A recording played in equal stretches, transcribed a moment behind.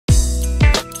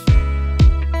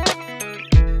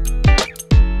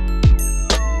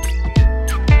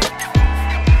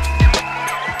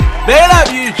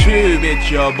YouTube? It's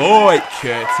your boy,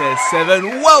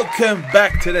 Se7eN. Welcome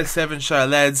back to the 7 Show,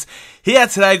 lads. Here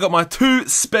today, got my two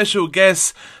special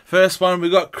guests. First one, we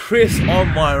got Chris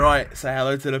on my right. Say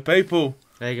hello to the people.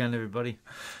 How you going, everybody?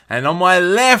 And on my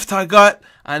left, I got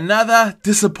another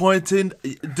disappointing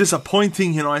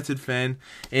United fan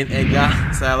in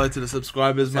Edgar. Say hello to the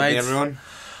subscribers, mate. Hey, everyone.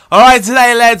 Alright,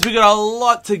 today, lads, we got a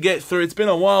lot to get through. It's been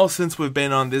a while since we've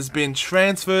been on. There's been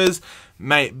transfers,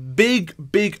 mate, big,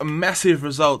 massive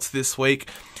results this week.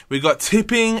 We got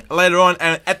tipping later on,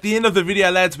 and at the end of the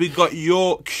video, lads, we got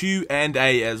your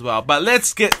Q&A as well. But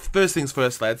let's get, first things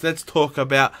first, lads, let's talk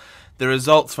about the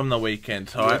results from the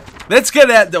weekend, alright? Let's get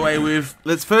it out the way with,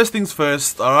 first things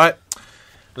first, alright?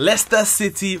 Leicester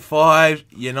City 5,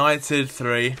 United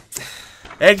 3.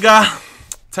 Edgar,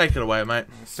 take it away, mate.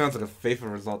 It sounds like a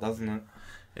FIFA result, doesn't it?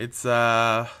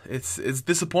 It's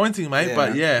disappointing, mate, Yeah,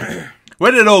 but yeah.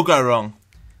 Where did it all go wrong?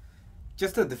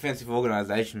 Just the defensive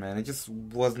organisation, man. It just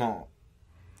was not.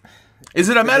 Is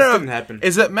it a matter just of? didn't happen.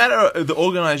 Is it a matter of the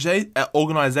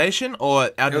organisation, or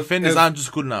our defenders aren't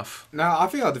just good enough? No, I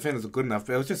think our defenders are good enough,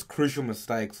 but it was just crucial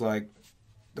mistakes. Like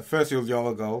the first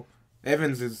Yolo goal,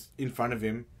 Evans is in front of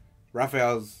him,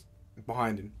 Raphael's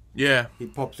behind him. Yeah, He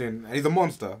pops in, and he's a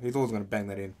monster. He's always going to bang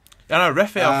that in. I know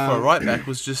Raphael for a right back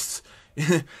was just.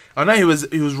 I know he was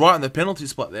right in the penalty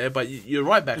spot there, but your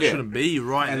right back shouldn't be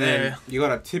right And there. then you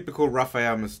got a typical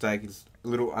Raphael mistake. He's a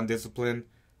little undisciplined,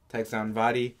 takes down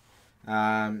Vardy.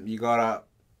 You got a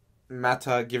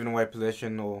Mata giving away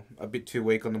possession or a bit too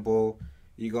weak on the ball.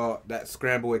 You got that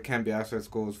scramble where Cambiasso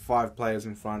scores 5 players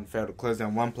in front, failed to close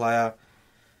down 1 player.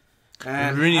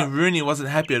 And Rooney wasn't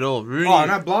happy at all. Rooney, oh,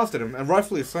 and I blasted him, and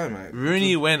rightfully so, mate.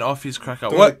 Rooney went off his cracker.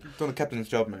 Doing the captain's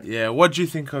job, mate. Yeah, what do you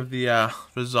think of the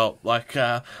result? Like,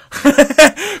 for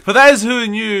those who are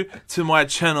new to my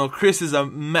channel, Chris is a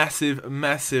massive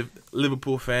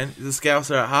Liverpool fan. He's a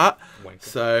Scouser at heart.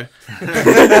 So,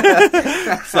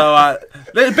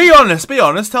 be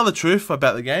honest. Tell the truth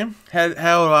about the game.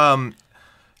 How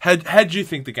do you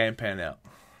think the game panned out?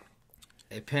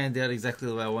 It panned out exactly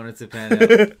the way I wanted to pan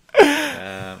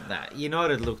out.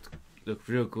 United looked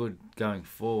real good going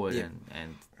forward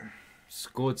and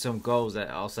scored some goals that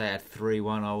I'll say at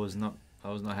 3-1 I was not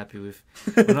happy with.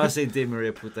 When I seen Di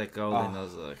Maria put that goal in, I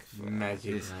was like,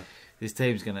 magic. This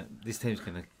team's gonna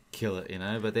kill it, you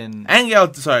know. But then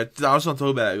Angel, sorry, I just want to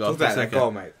talk about that goal Talk for a about that second.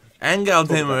 goal, mate. Angel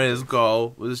Di Maria's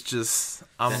goal was just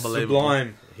unbelievable.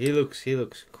 Sublime. he looks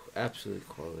absolute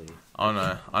quality. I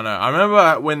know. I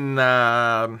remember when...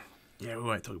 we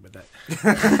won't talk about that.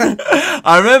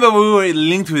 I remember when we were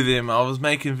linked with him, I was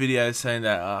making videos saying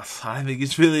that I don't think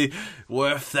it's really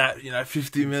worth that,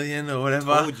 50 million or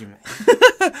whatever. Told you,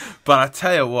 mate. But I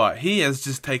tell you what, he has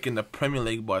just taken the Premier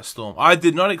League by storm. I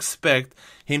did not expect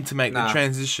him to make the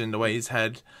transition the way he's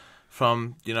had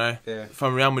from,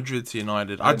 from Real Madrid to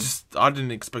United. I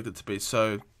didn't expect it to be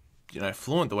so,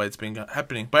 fluent the way it's been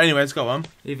happening. But anyways, go on.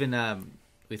 Even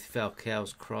with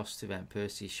Falcao's cross to Van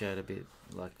Persie showed a bit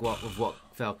like what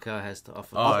Falcao has to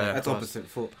offer. Oh, yeah. That's opposite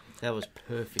foot. That was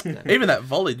perfect. Even that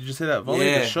volley, did you see that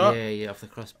volley? The shot? Yeah, off the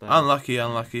crossbar.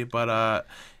 Unlucky, but...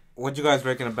 What do you guys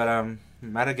reckon about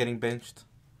Mata getting benched?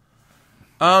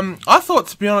 I thought,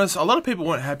 to be honest, a lot of people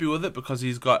weren't happy with it because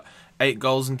he's got 8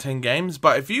 goals in 10 games.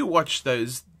 But if you watch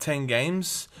those 10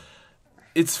 games,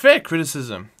 it's fair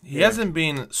criticism. He hasn't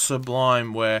been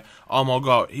sublime where, oh my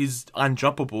God, he's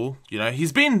undroppable.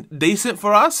 He's been decent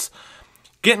for us.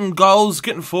 Getting goals,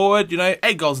 getting forward,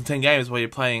 8 goals in 10 games while you're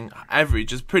playing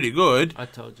average is pretty good. I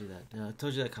told you that. I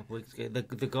told you that a couple of weeks ago.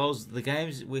 The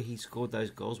games where he scored those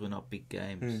goals were not big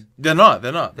games. They're not.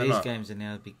 These games are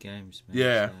now big games, man.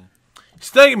 Yeah. So.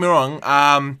 Still, don't get me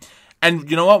wrong. And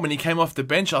you know what? When he came off the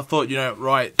bench, I thought,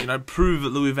 prove that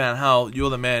Louis van Gaal,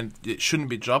 you're the man. It shouldn't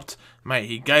be dropped. Mate,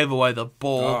 he gave away the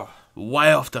ball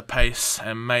way off the pace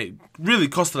and, mate, really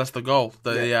costed us the goal.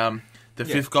 The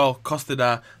fifth goal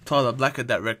costed Tyler Blackett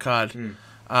that red card.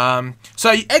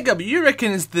 So, Edgar, you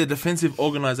reckon it's the defensive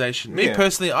organisation? Me,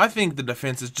 personally, I think the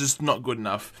defence is just not good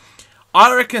enough.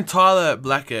 I reckon Tyler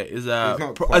Blackett is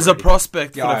a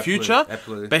prospect for the future,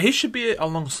 absolutely. But he should be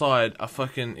alongside a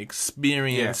fucking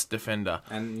experienced defender,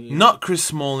 not Chris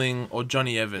Smalling or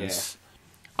Johnny Evans.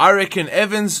 Yeah. I reckon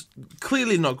Evans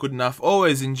clearly not good enough,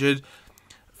 always injured.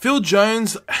 Phil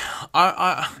Jones,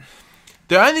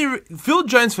 Phil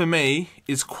Jones for me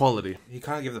is quality. He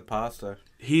can't give the pass though.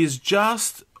 He's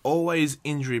just always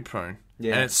injury prone, and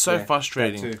it's so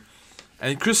frustrating.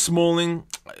 And Chris Smalling,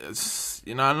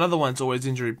 another one's always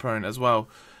injury prone as well.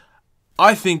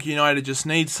 I think United just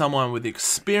need someone with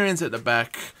experience at the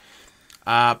back.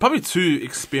 Probably 2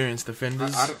 experienced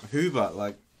defenders.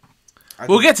 Hoover,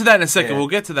 We'll get to that in a second. Yeah. We'll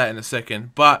get to that in a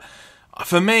second. But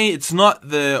for me, it's not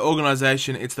the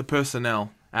organisation, it's the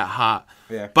personnel at heart.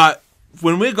 Yeah. But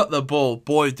when we got the ball,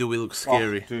 boy, do we look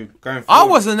scary. Oh, dude, going I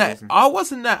forward,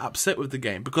 wasn't that upset with the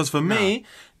game because for me,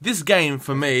 this game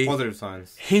positive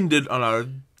signs. hindered on a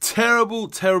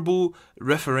terrible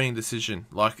refereeing decision.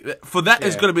 Like for that,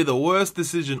 it's Yeah. got to be the worst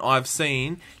decision I've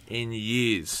seen in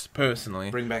years,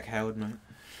 personally. Bring back Howard, mate.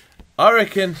 I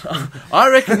reckon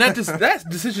that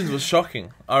decision was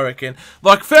shocking. I reckon.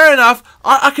 Like, fair enough.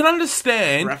 I can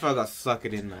understand. Rafael got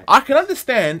suckered in, mate. I can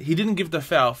understand he didn't give the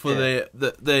foul for Yeah.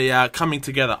 the coming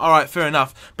together. All right, fair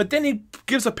enough. But then he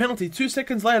gives a penalty 2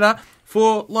 seconds later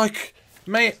for like,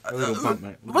 mate, A little bump,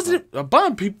 mate. Wasn't it a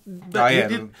bump? He yeah,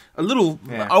 did a little.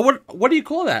 Yeah. What do you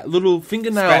call that? Little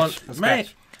fingernail, Scratch, a mate.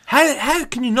 scratch. How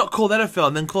can you not call that a foul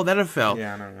and then call that a foul?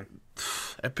 Yeah, I know, man.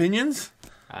 Opinions?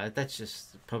 That's just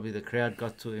probably the crowd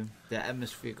got to him. The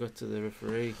atmosphere got to the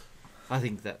referee. I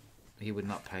think that he would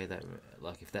not pay that.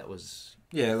 Like if that was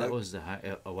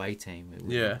the away team,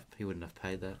 he wouldn't have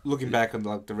paid that. Looking back on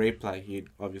the replay, he'd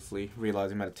obviously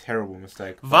realised he made a terrible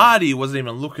mistake. Vardy wasn't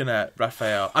even looking at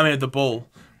Rafael. I mean, the ball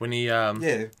when he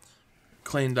Yeah.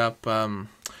 cleaned up. But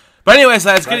anyways,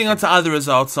 lads, getting on to other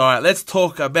results. All right, let's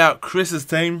talk about Chris's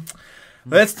team.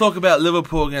 Let's talk about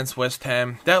Liverpool against West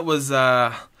Ham. That was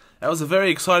a very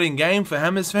exciting game for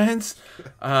Hammers fans.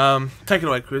 Take it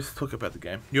away, Chris. Talk about the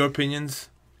game. Your opinions?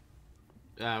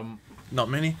 Not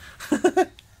many.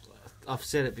 I've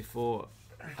said it before.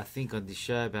 I think on this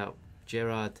show about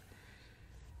Gerrard.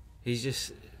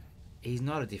 He's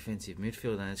not a defensive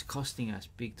midfielder, and it's costing us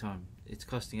big time. It's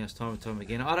costing us time and time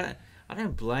again. I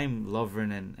don't blame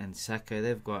Lovren and Sacco.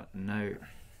 They've got no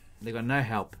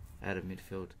help out of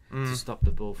midfield to stop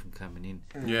the ball from coming in.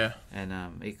 Yeah.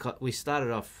 And we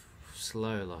started off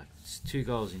slow, like 2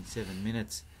 goals in 7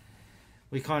 minutes.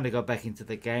 We kind of got back into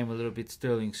the game a little bit.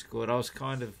 Sterling scored. I was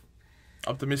kind of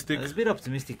Optimistic. I was a bit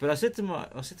optimistic, but I said to my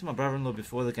brother-in-law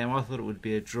before the game, I thought it would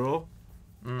be a draw.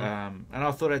 And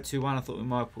I thought at 2-1, I thought we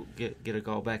might get a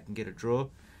goal back and get a draw.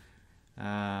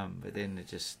 But then it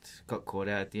just got caught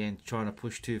out at the end, trying to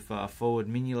push too far forward.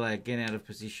 Mignolet again out of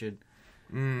position.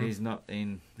 He's not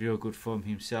in real good form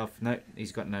himself. No,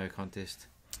 he's got no contest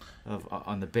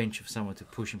on the bench of someone to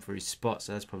push him for his spot,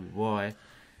 so that's probably why.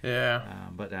 Yeah.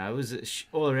 But it was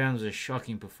all around was a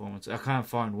shocking performance. I can't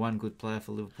find one good player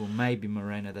for Liverpool. Maybe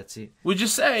Moreno. That's it. Would you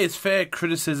say it's fair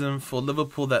criticism for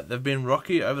Liverpool that they've been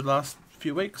rocky over the last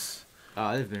few weeks?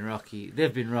 Oh, they've been rocky.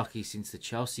 They've been rocky since the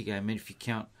Chelsea game. I mean, if you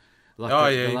count the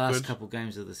last couple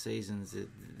games of the seasons,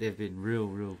 they've been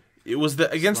real. It was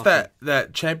against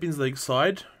that Champions League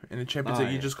side in the Champions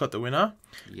League. You just got the winner,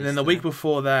 and then the week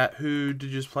before that, who did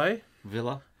you just play?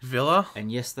 Villa.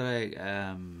 And yesterday,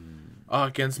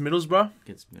 against Middlesbrough.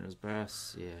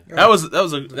 Yeah. That was a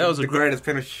the greatest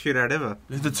penalty shootout ever.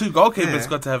 The 2 goalkeepers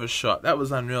got to have a shot. That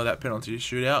was unreal. That penalty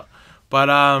shootout. But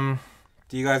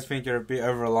do you guys think you're a bit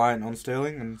over reliant on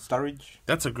Sterling and Sturridge?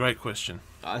 That's a great question.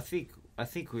 I think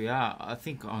we are. I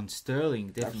think on Sterling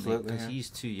definitely because he's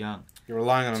too young. You're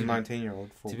relying on a 19-year-old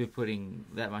to be putting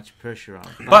that much pressure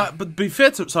on. But be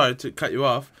fair to to cut you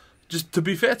off. Just to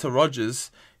be fair to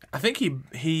Rodgers, I think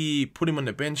he put him on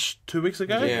the bench 2 weeks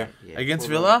ago against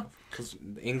Villa. Because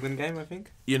the England game, I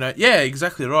think.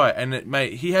 Exactly right. And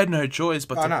he had no choice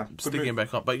but to stick him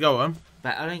back up. But go on.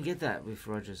 But I don't get that with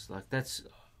Rodgers. Like that's,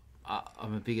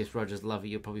 I'm a biggest Rodgers lover.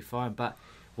 You're probably fine. But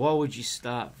why would you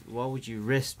start? Why would you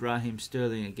rest Raheem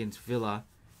Sterling against Villa,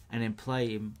 and then play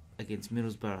him against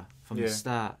Middlesbrough from the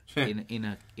start in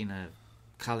a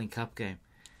Carling Cup game?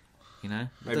 You know,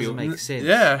 it doesn't make sense.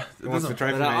 Yeah,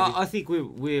 I think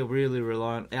we're really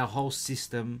reliant. Our whole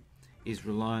system is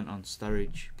reliant on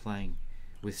Sturridge playing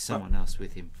with someone else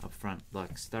with him up front.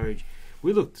 Like Sturridge,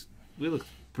 we looked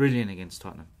brilliant against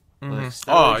Tottenham. Like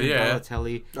Sturridge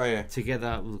and Balotelli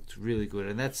together looked really good,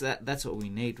 and that's what we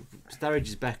need. Sturridge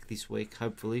is back this week,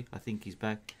 hopefully. I think he's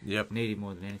back. Yep, need him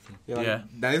more than anything.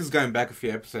 Now this is going back a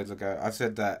few episodes ago. I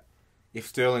said that if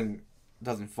Sterling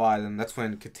doesn't fire, then that's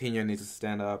when Coutinho needs to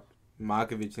stand up.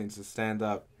 Markovic needs to stand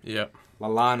up. Yep.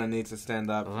 Lallana needs to stand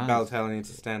up. Balotelli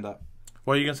needs to stand up.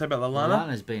 What are you going to say about Lallana?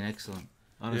 Lallana's been excellent,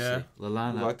 honestly. Yeah.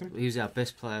 Lallana, he was our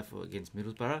best player against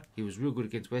Middlesbrough. He was real good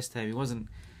against West Ham. He wasn't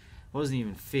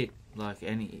even fit.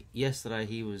 Yesterday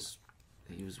he was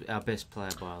our best player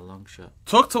by a long shot.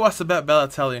 Talk to us about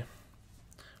Balotelli.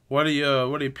 What are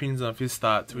your opinions on his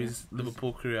start to his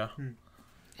Liverpool career?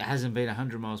 It hasn't been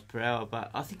 100 miles per hour, but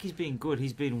I think he's been good.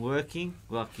 He's been working.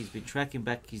 He's been tracking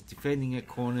back. He's defending at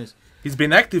corners. He's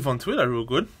been active on Twitter real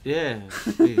good. Yeah.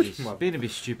 He's been a bit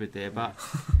stupid there, but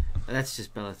That's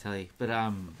just Balotelli. But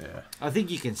Yeah. I think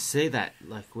you can see that,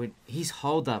 like, when his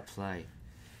hold-up play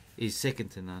is second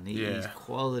to none. He's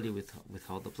quality with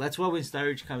hold-up. That's why when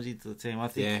Sturridge comes into the team, I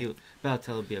think Balotelli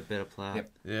will be a better player.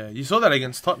 Yep. Yeah, you saw that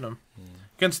against Tottenham. Yeah.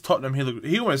 Against Tottenham,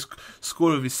 he almost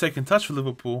scored with his second touch for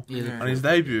Liverpool on his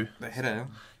debut. The header.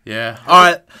 Yeah. All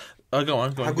right. Oh, go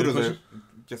on. How good was it?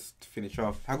 Just to finish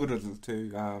off. How good was it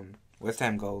to West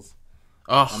Ham goals?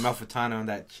 Oh, Malfitano on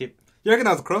that chip. You reckon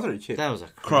that was a cross or a chip? That was a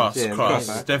cross. Yeah, Cross.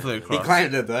 cross. Definitely a He cross.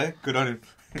 claimed it though. Good on him.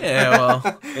 Yeah,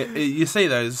 well, you see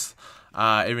those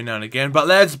every now and again. But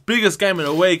lads, biggest game of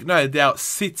the week, no doubt,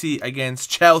 City against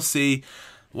Chelsea.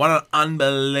 What an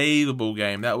unbelievable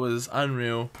game. That was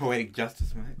unreal. Poetic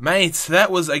justice, mate. Mate,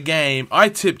 that was a game. I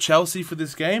tipped Chelsea for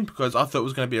this game because I thought it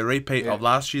was going to be a repeat of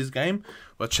last year's game.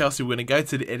 Where Chelsea were going to go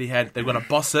to the Etihad. They're going to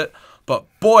boss it. But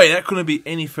boy, that couldn't be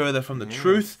any further from the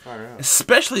truth.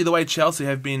 Especially the way Chelsea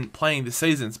have been playing this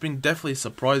season. It's been definitely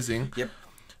surprising. Yep.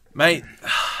 Mate,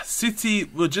 City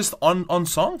were just on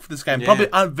song for this game. Yeah. Probably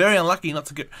very unlucky not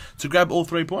to grab all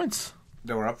 3 points.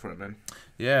 They were up for it, man.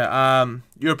 Yeah.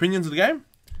 Your opinions of the game?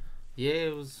 Yeah,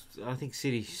 it was. I think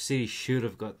City should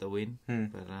have got the win,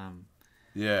 but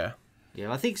Yeah.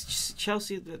 I think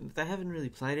Chelsea, they haven't really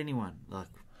played anyone like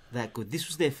that good. This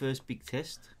was their first big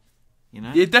test, you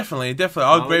know. Yeah, definitely.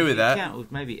 I agree with that.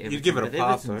 Maybe Everton, You'd give it a but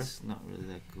pass, Everton's not really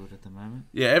that good at the moment.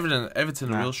 Yeah,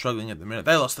 Everton are real struggling at the minute.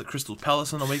 They lost to Crystal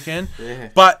Palace on the weekend. Yeah.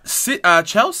 But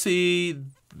Chelsea,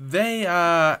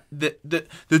 they're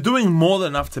doing more than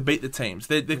enough to beat the teams.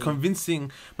 They're convincing.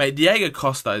 Mate, Diego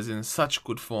Costa is in such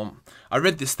good form. I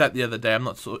read this stat the other day. I'm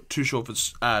not too sure if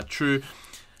it's true.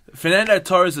 Fernando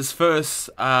Torres' first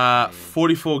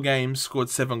 44 games scored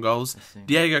 7 goals.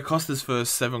 Diego Costa's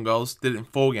first 7 goals did it in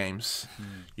 4 games.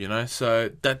 You know,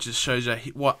 so that just shows you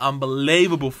what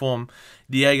unbelievable form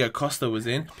Diego Costa was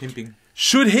in. Pimping.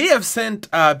 Should he have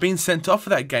been sent off for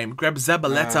that game? Grab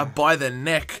Zabaleta by the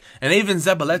neck, and even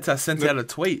Zabaleta sent out a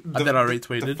tweet that I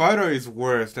retweeted. The photo is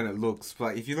worse than it looks.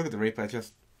 But if you look at the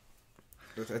replay,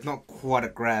 it's not quite a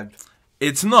grab.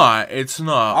 It's not.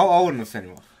 I wouldn't have sent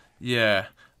him off. Yeah.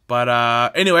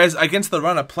 But anyways, against the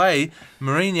run of play,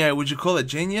 Mourinho, would you call it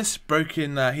genius? Broke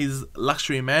in his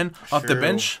luxury man off the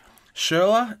bench.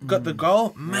 Schürrle got the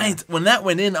goal. Mate, when that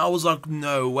went in, I was like,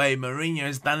 no way,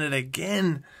 Mourinho's done it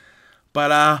again.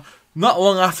 But not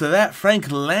long after that,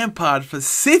 Frank Lampard for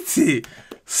City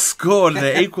scored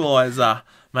the equaliser.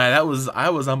 Man, that was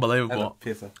unbelievable.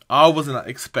 I wasn't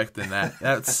expecting that.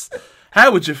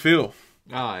 How would you feel?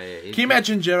 Oh yeah. Can you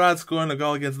imagine Gerrard scoring a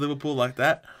goal against Liverpool like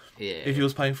that? Yeah. If he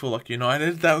was playing for like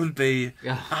United, that would be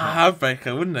a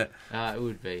heartbreaker, wouldn't it? It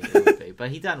would be.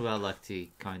 But he done well, like, to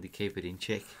kind of keep it in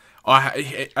check.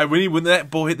 When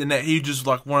that ball hit the net, he just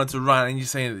like wanted to run, and you're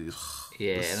saying,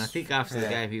 yeah. And I think after the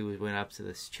game, he went up to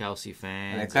the Chelsea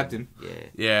fans. And they clapped him.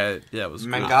 Yeah, it was.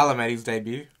 Mangala made his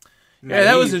debut. Man,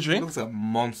 that was interesting. He looks a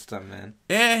monster, man.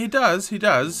 Yeah, he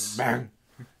does. Bang.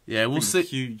 Yeah, we'll see.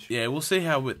 Huge. Yeah, we'll see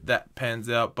how that pans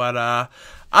out. But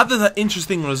other than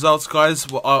interesting results, guys,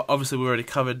 well, obviously we already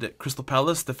covered that Crystal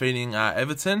Palace defeating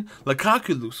Everton.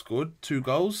 Lukaku looks good, 2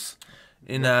 goals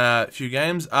in a few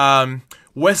games.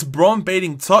 West Brom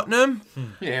beating Tottenham.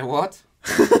 Yeah, what?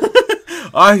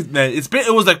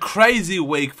 It was a crazy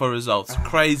week for results.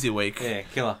 Crazy week. Yeah,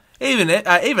 killer.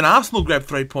 Even Arsenal grabbed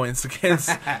 3 points against.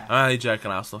 I'm only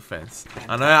joking, Arsenal fans.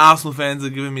 I know Arsenal fans are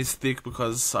giving me stick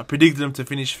because I predicted them to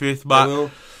finish 5th, but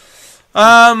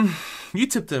you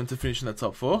tipped them to finish in the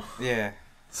top 4. Yeah.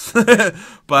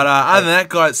 But other than that,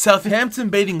 guys, Southampton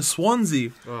beating Swansea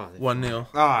 1-0.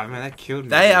 Oh man, that killed me.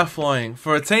 They are flying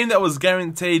for a team that was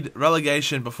guaranteed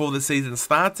relegation before the season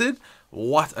started.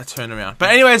 What a turnaround! But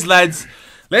anyways, lads.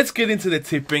 Let's get into the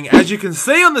tipping. As you can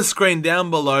see on the screen down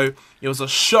below, it was a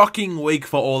shocking week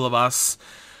for all of us.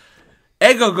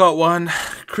 Edgar got 1,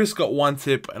 Chris got 1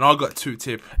 tip, and I got 2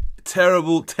 tip.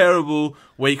 Terrible, terrible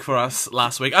week for us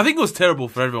last week. I think it was terrible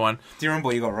for everyone. Do you remember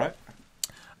what you got right?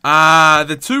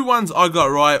 The 2 ones I got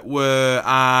right were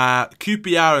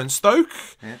QPR and Stoke,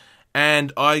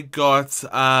 and I got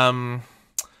I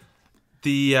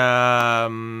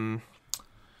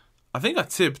think I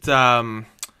tipped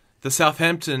the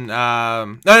Southampton.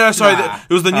 It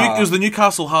was the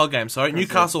Newcastle Hull game. Sorry,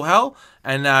 Newcastle Hull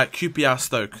and QPR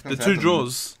Stoke. The 2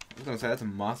 draws. I was gonna say that's a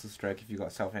master stroke if you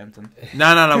got Southampton.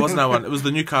 No, it wasn't that one. It was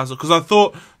the Newcastle because I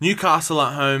thought Newcastle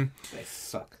at home. They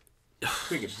suck.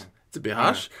 It's a bit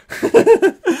harsh,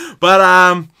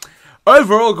 but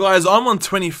overall, guys, I'm on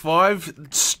 25,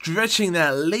 stretching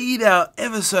that lead out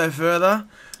ever so further.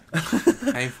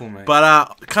 Painful, mate.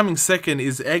 But coming second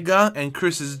is Edgar, and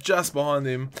Chris is just behind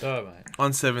him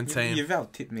on 17. You've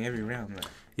out-tipped me every round, mate.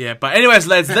 Yeah, but anyways,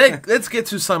 lads, let's get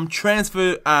to some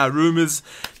transfer rumours.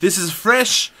 This is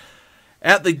fresh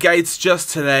out the gates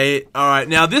just today. All right,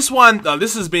 now this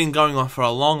has been going on for a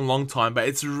long, long time, but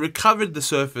it's recovered the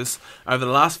surface over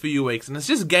the last few weeks, and it's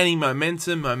just gaining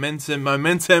momentum. And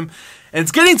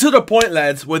it's getting to the point,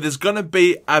 lads, where there's going to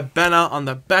be a banner on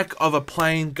the back of a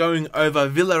plane going over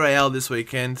Villarreal this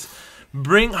weekend.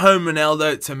 Bring home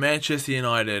Ronaldo to Manchester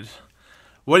United.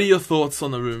 What are your thoughts on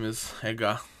the rumours,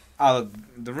 Edgar?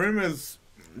 The rumours,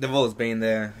 they've always been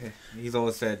there. He's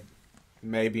always said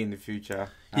maybe in the future.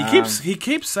 He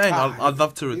keeps saying I'd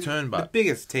love to return, but the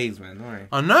biggest tease, man. Right?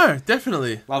 I know,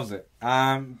 definitely Loves it.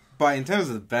 But in terms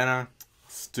of the banner,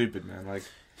 stupid, man. Like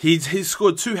he's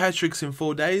scored 2 hat-tricks in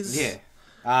 4 days. Yeah.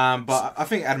 But I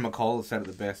think Adam McCall said it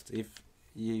the best. If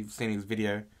you've seen his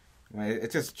video,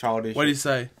 it's just childish. What did he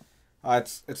say?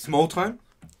 It's small time.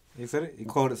 He said it. He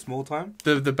called it small time.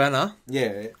 The banner.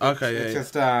 Yeah. Okay.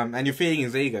 Just and you're feeding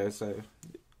his ego, so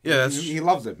yeah, he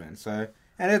loves it, man. So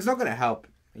and it's not going to help.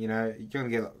 You know, you're going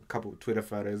to get a couple of Twitter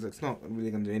photos. It's not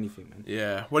really going to do anything, man.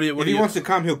 Yeah. If he wants to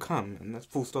come, he'll come, and that's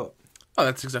full stop. Oh,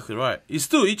 that's exactly right. He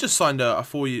just signed a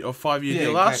 4-year or 5-year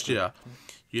deal last year.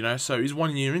 You know, so he's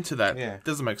 1 year into that. Yeah.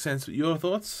 Doesn't make sense. Your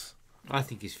thoughts? I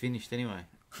think he's finished anyway.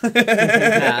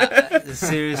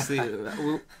 Seriously,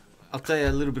 I'll tell you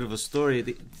a little bit of a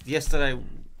story. Yesterday,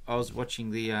 I was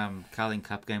watching the Carling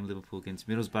Cup game, Liverpool against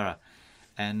Middlesbrough,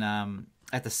 and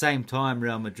at the same time,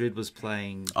 Real Madrid was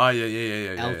playing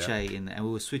Elche, and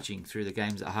we were switching through the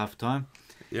games at half time.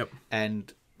 Yep.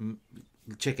 And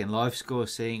checking live score,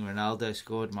 seeing Ronaldo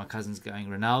scored. My cousin's going,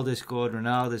 Ronaldo scored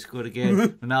again,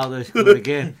 Ronaldo scored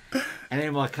again. And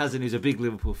then my cousin, who's a big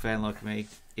Liverpool fan like me,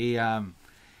 he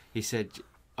said,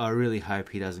 I really hope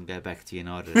he doesn't go back to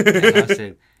United. And I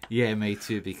said, yeah, me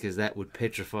too, because that would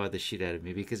petrify the shit out of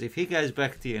me. Because if he goes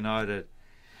back to United,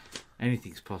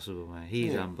 anything's possible, man.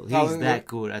 He's unbelievable. He's that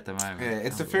good at the moment. Yeah,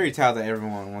 it's a fairy tale that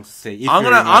everyone wants to see. I'm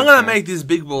gonna make this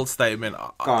big bold statement.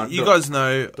 You guys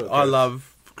know I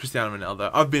love Cristiano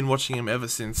Ronaldo. I've been watching him ever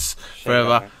since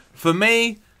forever. For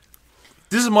me,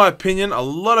 this is my opinion. A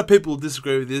lot of people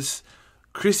disagree with this.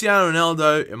 Cristiano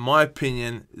Ronaldo, in my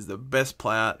opinion, is the best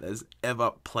player that has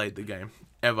ever played the game.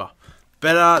 Ever.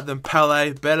 Better than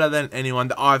Pele, better than anyone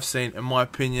that I've seen, in my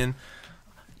opinion.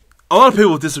 A lot of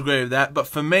people disagree with that, but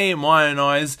for me, in my own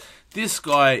eyes, this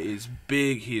guy is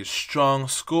big, he is strong,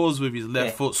 scores with his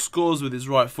left foot, scores with his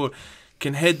right foot,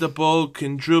 can head the ball,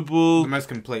 can dribble. The most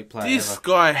complete player This ever.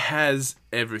 guy has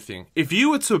everything. If you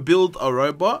were to build a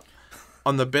robot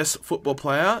on the best football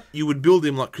player, you would build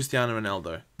him like Cristiano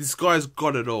Ronaldo. This guy's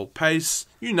got it all. Pace,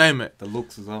 you name it. The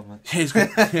looks as well, man.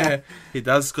 He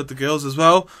does. Got the girls as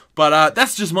well. But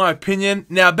that's just my opinion.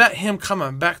 Now, about him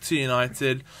coming back to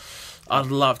United, I'd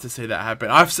love to see that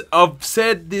happen. I've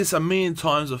said this a million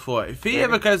times before. If he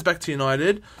ever goes back to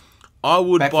United, I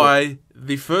would buy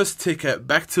the first ticket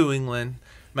back to England.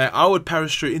 Mate, I would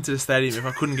parachute into the stadium if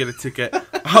I couldn't get a ticket.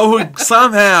 I would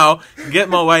somehow get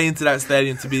my way into that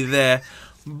stadium to be there.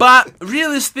 But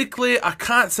realistically, I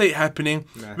can't see it happening.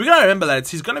 No. We got to remember,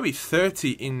 lads, he's going to be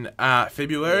 30 in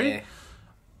February. Yeah.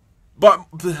 But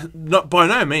not by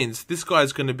no means. This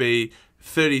guy's going to be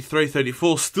 33,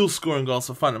 34, still scoring goals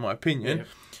for fun, in my opinion. Yeah.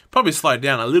 Probably slow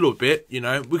down a little bit, you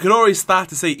know. We could already start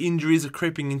to see injuries are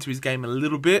creeping into his game a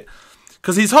little bit.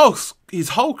 Because his whole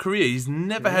career, he's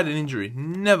never had an injury.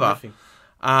 Never.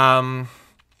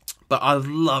 But I'd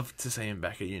love to see him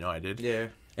back at United. Yeah.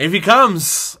 If he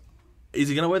comes, is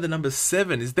he going to wear the number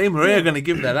 7? Is Di Maria going to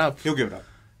give that up? He'll give it up.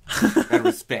 And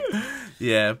respect.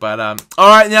 Yeah, but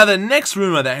alright, now the next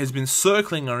rumour that has been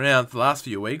circling around for the last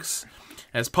few weeks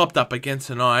has popped up again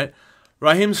tonight.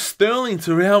 Raheem Sterling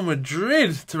to Real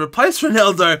Madrid to replace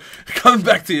Ronaldo, coming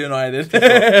back to United.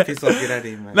 Piss off, get out of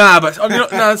here, mate. Nah, but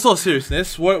it's all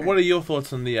seriousness. What are your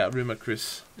thoughts on the rumour,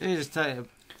 Chris? Let me just tell you,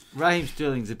 Raheem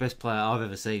Sterling's the best player I've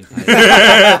ever seen. No,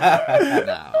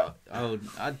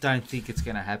 I don't think it's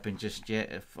going to happen just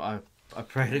yet. If I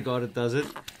pray to God it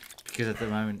doesn't, because at the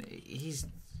moment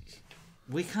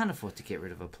we can't afford to get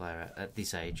rid of a player at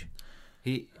this age.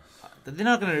 They're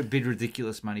not going to bid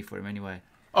ridiculous money for him anyway.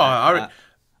 Oh, I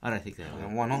don't think they will.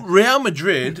 Why not? Real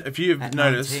Madrid, if you've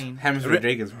noticed, James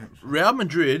Rodriguez. Real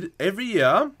Madrid every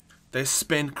year they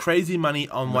spend crazy money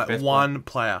on like one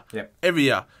player. Yep. Every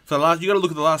year. For the last, you got to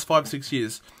look at the last 5-6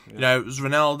 years. Yep. You know, it was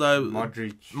Ronaldo,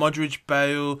 Modric,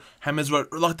 Bale, James.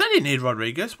 Like they didn't need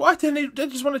Rodriguez. Why didn't they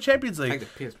just won a Champions League?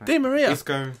 Di Maria.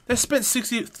 They spent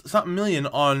 60-something million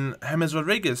on James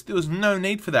Rodriguez. There was no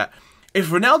need for that. If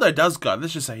Ronaldo does go,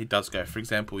 let's just say he does go, for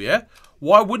example, yeah.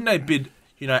 Why wouldn't they bid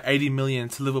 80 million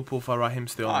to Liverpool for Raheem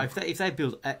Sterling?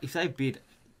 If they bid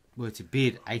were to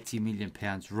bid £80 million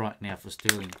right now for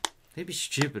Sterling, they'd be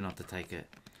stupid not to take it.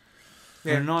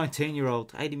 For a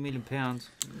 19-year-old, £80 million,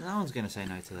 no one's going to say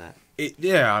no to that.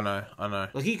 I know.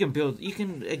 Like you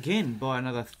can again buy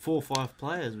another 4 or 5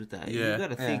 players with that. Yeah. You've got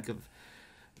to think of,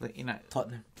 like, you know,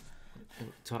 Tottenham.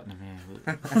 Yeah.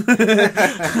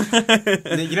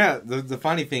 You know, the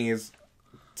funny thing is,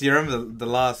 do you remember the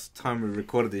last time we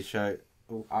recorded this show?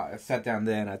 I sat down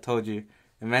there and I told you,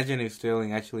 imagine if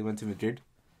Sterling actually went to Madrid.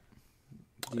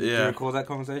 Do you recall that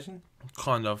conversation?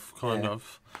 Kind of. But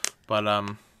but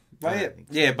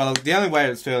but the only way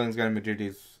that Sterling's going to Madrid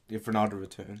is if Ronaldo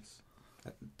returns.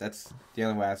 That's the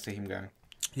only way I see him going.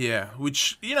 Yeah,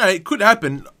 which, you know, it could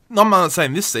happen. I'm not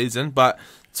saying this season, but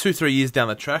 2-3 years down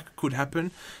the track could happen.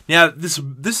 Now, this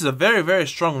is a very, very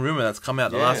strong rumour that's come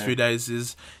out the last few days,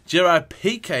 is Gerard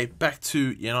Piqué back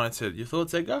to United. Your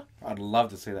thoughts, Edgar? I'd love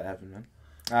to see that happen,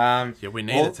 man. We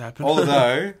need it to happen.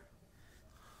 Although,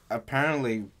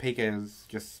 apparently Piqué is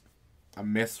just a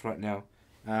mess right now.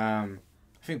 I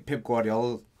think Pep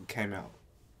Guardiola came out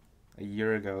a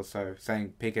year ago or so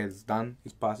saying Piqué's done.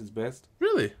 He's past his best.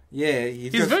 Really? Yeah.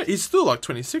 He's still like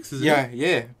 26, isn't he?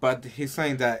 Yeah. But he's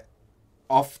saying that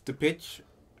off the pitch,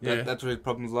 that's where his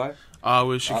problems lie.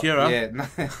 With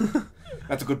Shakira?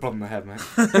 That's a good problem to have, man.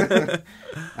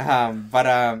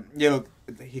 Look,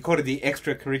 he called it the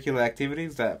extracurricular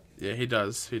activities that... Yeah, he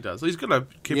does. He's got to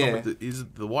keep up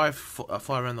with the wife,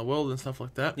 fly around the world and stuff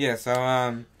like that. Yeah,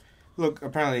 so, look,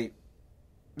 apparently...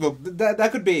 Look,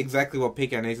 that could be exactly what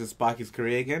Piqué needs to spark his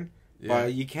career again. Yeah.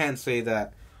 But you can see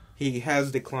that he has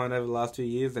declined over the last 2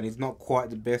 years and he's not quite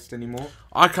the best anymore.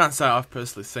 I can't say I've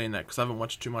personally seen that because I haven't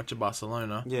watched too much of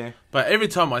Barcelona. Yeah. But every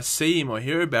time I see him or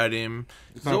hear about him...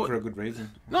 It's not for a good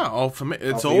reason. No, for me,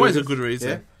 it's always a good reason.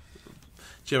 Yeah.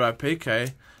 Gerard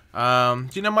Piqué. Do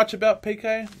you know much about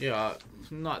Piqué? Yeah,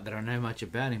 not that I know much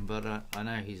about him, but I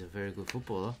know he's a very good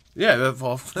footballer. Yeah, that's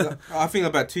I think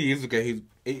about 2 years ago, he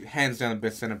hands down the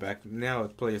best centre-back. Now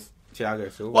it's probably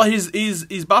Thiago Silva. Well,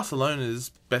 he's Barcelona's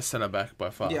best centre-back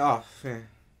by far. Yeah, fair.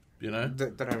 You know?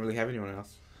 They don't really have anyone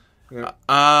else.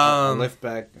 A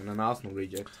left-back and an Arsenal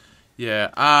reject. Yeah.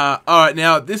 Alright,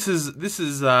 now, this is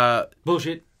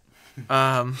bullshit.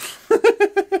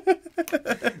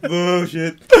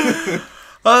 Bullshit.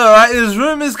 Alright, there's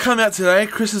rumours come out today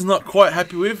Chris is not quite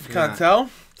happy with, can't tell.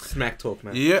 Smack talk,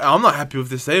 man. Yeah, I'm not happy with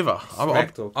this either.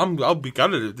 Smack talk. I'll be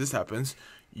gutted if this happens.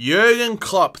 Jurgen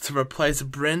Klopp to replace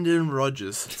Brendan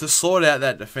Rodgers to sort out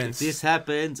that defence. If this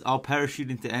happens, I'll parachute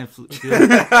into Anfield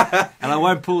and I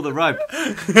won't pull the rope.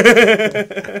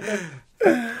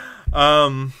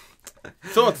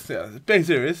 Thoughts? Being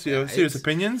serious, you have serious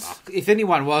opinions? If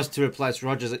anyone was to replace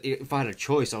Rodgers, if I had a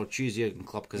choice, I would choose Jurgen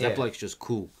Klopp because that bloke's just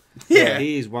cool. Yeah.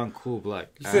 He is one cool bloke.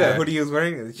 You see that hoodie he was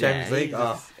wearing at the Champions League?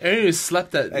 And he was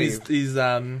slapped at his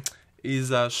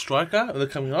striker when they're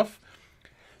coming off.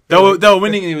 They were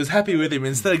winning and he was happy with him.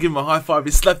 Instead of giving him a high five,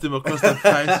 he slapped him across the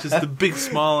face. Just a big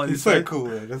smile on his face. He's so cool,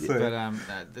 man. That's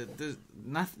But there's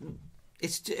nothing.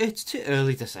 It's too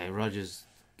early to say Rodgers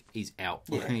is out.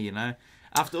 You know,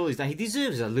 after all he's done, he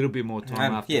deserves a little bit more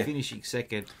time after finishing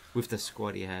second with the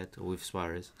squad he had, or with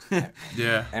Suarez.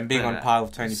 Yeah, and being on par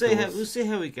with Tony. We'll see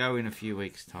how we go in a few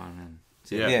weeks' time. And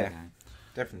see how we go.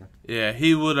 Definitely. Yeah,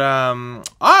 he would. I'm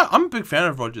a big fan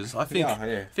of Rodgers. I think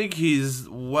think he's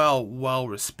well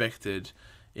respected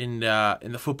in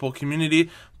the football community.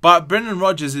 But Brendan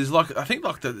Rodgers is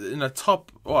in the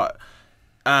top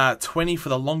 20 for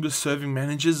the longest serving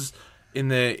managers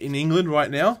in England right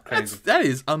now. That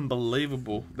is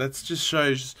unbelievable. That just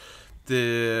shows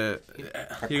how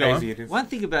crazy it is. One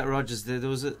thing about Rodgers, there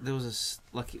was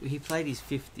he played his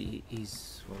 50. He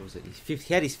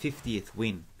had his 50th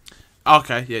win.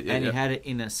 Okay, and he had it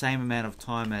in the same amount of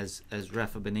time as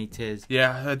Rafa Benitez.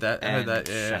 Yeah, I heard that.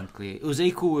 Yeah. Shankly. It was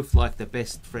equal with the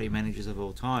best three managers of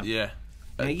all time. Yeah,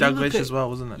 Douglas as well,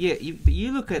 wasn't it? Yeah, but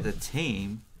you look at the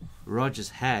team Rodgers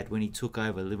had when he took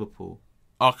over Liverpool.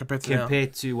 Oh, compared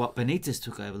to what Benitez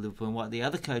took over Liverpool and what the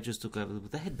other coaches took over Liverpool,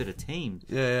 they had better teams.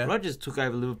 Yeah. Rodgers took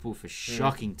over Liverpool for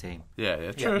shocking team.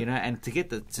 Yeah, true. You know, and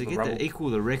to equal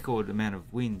the record amount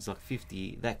of wins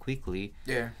 50 that quickly.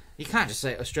 Yeah. You can't just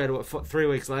say straight away 3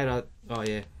 weeks later,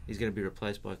 he's going to be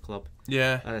replaced by a club.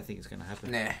 Yeah. I don't think it's going to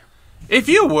happen. Nah. If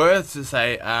you were to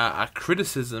say a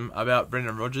criticism about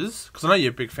Brendan Rodgers, because I know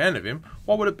you're a big fan of him,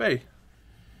 what would it be?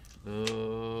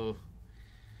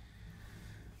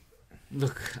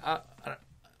 Look,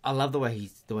 I love the way he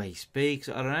speaks.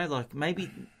 I don't know, maybe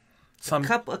a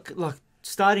couple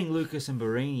starting Lucas and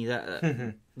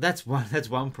Barini. That's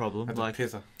one problem. That's Like, a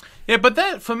pisser. Yeah, but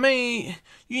that, for me,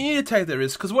 you need to take that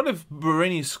risk. Because what if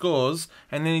Barini scores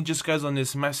and then he just goes on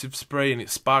this massive spree and it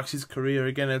sparks his career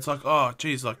again? It's like, oh,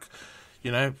 geez, like,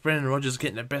 you know, Brendan Rodgers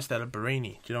getting the best out of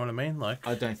Barini. Do you know what I mean? Like,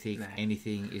 I don't think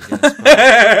anything is going to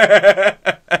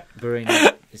spark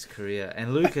Barini's career.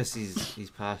 And Lucas he's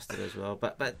past it as well.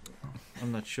 But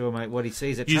I'm not sure, mate, what he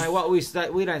sees at training. What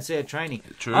we don't see at training.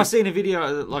 True. I've seen a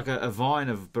video, like a vine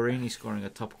of Barini scoring a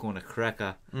top corner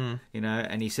cracker, you know,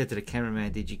 and he said to the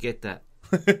cameraman, "Did you get that?"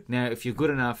 Now, if you're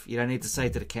good enough, you don't need to say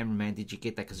to the cameraman, "Did you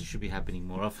get that?" Because it should be happening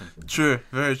more often. True,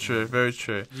 very true, very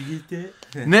true. Did you get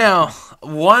that? Now,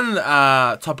 one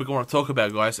topic I want to talk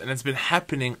about, guys, and it's been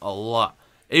happening a lot,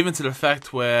 even to the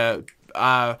fact where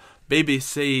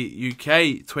BBC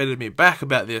UK tweeted me back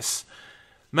about this.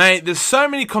 Mate, there's so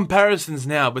many comparisons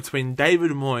now between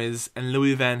David Moyes and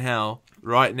Louis van Gaal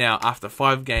right now after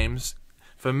 5 games.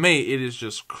 For me, it is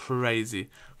just crazy.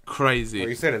 Crazy. Well,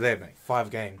 you said it there, mate.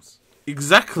 5 games.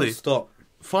 Exactly. Stop.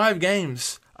 5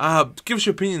 games. Give us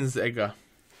your opinions, Edgar.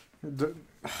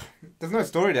 There's no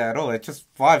story there at all. It's just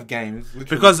 5 games.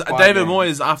 Because 5 David games.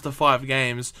 Moyes, after 5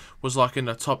 games, was like in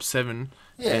the top 7.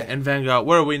 Yeah. And Van Gaal,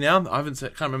 where are we now? I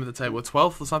can't remember the table.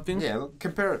 12th or something? Yeah, look,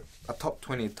 compare it a top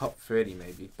 20, top 30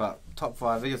 maybe. But top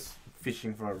 5, they're just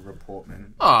fishing for a report,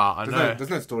 man. Oh, I know.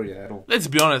 There's no story there at all. Let's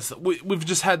be honest. We've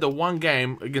just had the one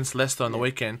game against Leicester on the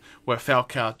weekend where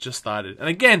Falcao just started. And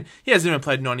again, he hasn't even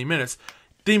played 90 minutes.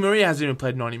 Di Maria hasn't even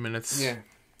played 90 minutes. Yeah.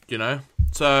 You know?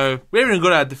 So, we haven't even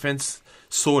got our defence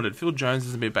sorted. Phil Jones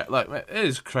isn't be back. Like, it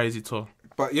is crazy talk.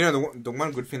 But, you know, the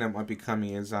one good thing that might be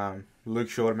coming is Luke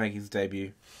Shaw to make his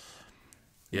debut.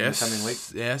 Yes. In the coming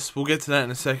weeks. Yes. We'll get to that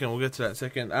in a second.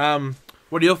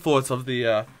 What are your thoughts of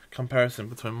the comparison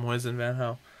between Moyes and Van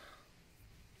Gaal?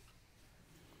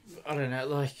 I don't know,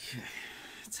 like,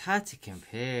 it's hard to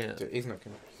compare. He's not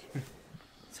going to.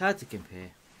 It's hard to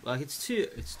compare. Like, it's too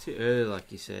early,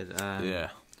 like you said. Yeah.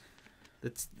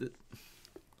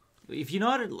 If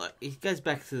United, like, it goes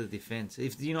back to the defence.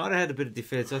 If United had a bit of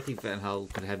defence, I think Van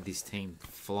Gaal could have this team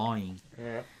flying.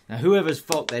 Yeah. Now, whoever's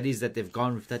fault that is that they've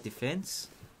gone with that defence,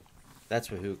 that's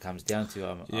who it comes down to.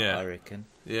 I reckon.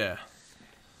 Yeah.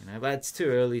 You know, but it's too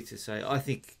early to say. I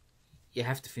think you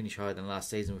have to finish higher than last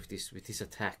season with this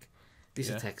attack. This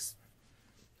attack's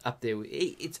up there.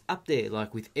 It's up there,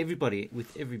 like with everybody,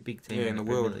 with every big team in the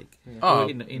Premier world. League. Yeah. Oh,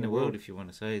 in the world, if you want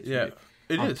to say it. Yeah.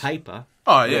 It on is. paper.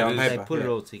 Oh, Yeah, yeah. on it is. paper. They put it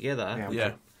all together.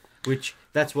 Yeah. Which,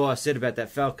 that's why I said about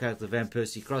that Falcao to Van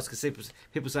Persie cross, because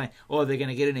people saying, oh, they're going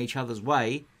to get in each other's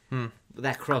way. But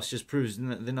that cross just proves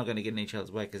they're not going to get in each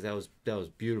other's way, because that was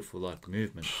beautiful, like,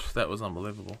 movement. That was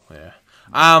unbelievable.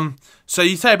 Yeah. So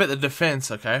you say about the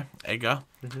defence, okay, Edgar.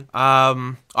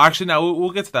 Actually, no,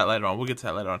 we'll get to that later on.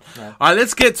 Yeah. All right,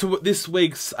 let's get to this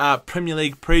week's Premier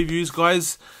League previews,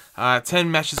 guys. 10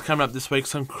 matches coming up this week.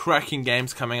 Some cracking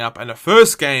games coming up. And the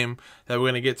first game that we're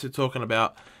going to get to talking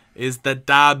about is the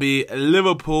derby,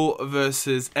 Liverpool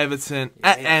versus Everton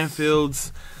at Anfield.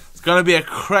 It's going to be a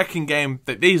cracking game.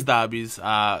 These derbies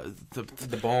are...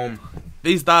 The bomb.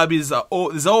 These derbies are...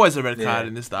 there's always a red card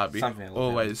in this derby. Something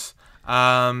Always.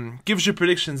 Give us your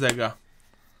predictions, Edgar.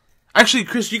 Actually,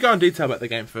 Chris, you go in detail about the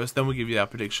game first, then we'll give you our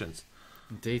predictions.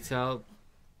 Detail.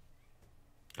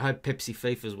 I hope Pepsi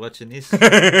FIFA's watching this.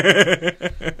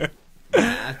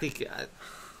 I think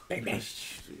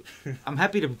I'm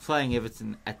happy to be playing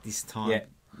Everton at this time. Yeah.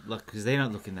 Like, because they're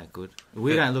not looking that good.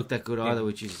 We don't look that good either,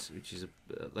 which is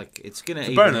like, it's going to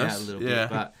even bonus. out a little bit.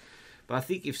 But I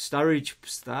think if Sturridge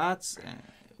starts,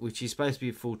 which is supposed to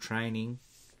be full training,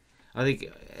 I think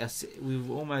we're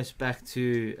almost back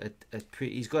to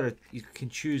he can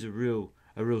choose a real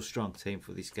strong team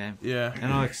for this game. Yeah.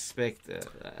 And I expect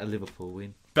a Liverpool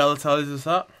win. Balotelli to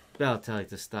start? Balotelli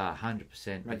to start,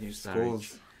 100%. Imagine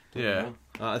Sturridge. Yeah.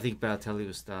 I think Balotelli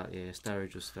will start. Yeah,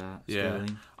 Sturridge will start. Yeah.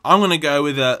 Sterling. I'm going to go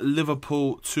with a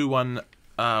Liverpool 2-1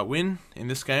 win in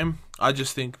this game. I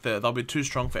just think that they'll be too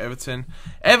strong for Everton.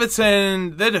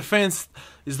 Everton, their defence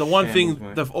is the one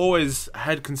thing they've always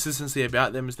had consistency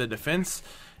about them, is their defence.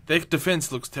 Their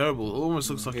defence looks terrible. It almost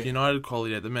looks like United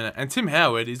quality at the minute. And Tim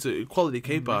Howard is a quality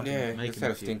keeper. Yeah, he just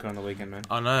had a stinker on the weekend, man.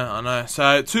 I know.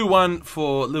 So 2-1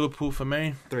 for Liverpool for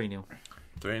me. 3-0.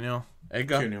 3-0.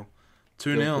 Edgar? 2-0.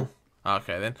 2-0.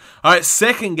 Okay, then. All right,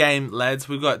 second game, lads.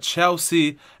 We've got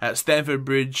Chelsea at Stamford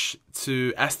Bridge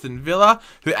to Aston Villa,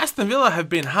 who Aston Villa have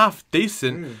been half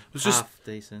decent. It was just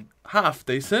half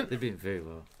decent. They've been very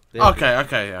well. Okay.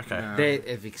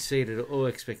 They have exceeded all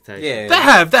expectations. Yeah.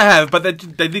 They have, but they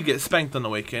did get spanked on the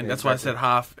weekend. That's why I said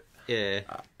half. Yeah.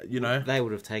 They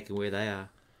would have taken where they are.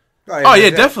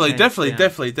 Definitely.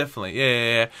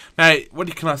 Yeah. Mate,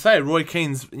 what can I say? Roy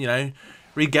Keane's,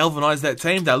 re-galvanise that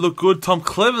team. They look good. Tom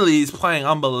Cleverley is playing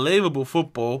unbelievable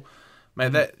football.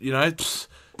 Mate, that,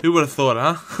 who would have thought,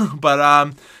 huh?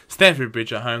 But Stamford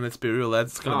Bridge at home, let's be real,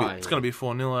 lads. It's gonna be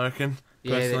 4-0, I reckon,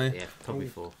 personally. Yeah, probably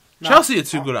 4. Chelsea are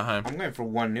too good at home. I'm going for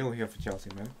 1-0 here for Chelsea,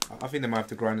 man. I think they might have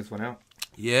to grind this one out.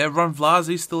 Yeah, Ron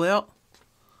Vlasi's still out.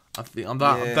 I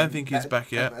don't think he's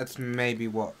back yet. That's maybe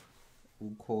what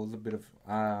we'll call a bit of...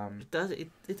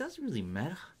 It doesn't really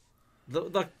matter.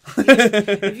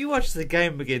 If you watch the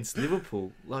game against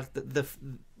Liverpool, like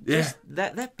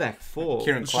that back four,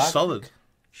 Kieran it's Clark. just solid.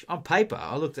 On paper,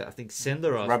 I looked at, I think,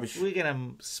 Senderos. Rubbish. We're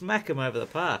going to smack him over the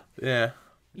park. Yeah.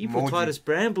 You put Titus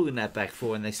Bramble in that back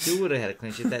four and they still would have had a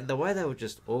clean sheet. The way they were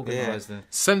just organised. Yeah.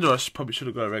 Senderos probably should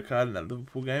have got a red card in that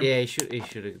Liverpool game. Yeah, he should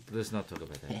have. Let's not talk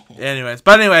about that.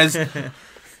 Anyways,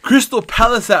 Crystal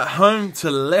Palace at home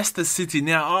to Leicester City.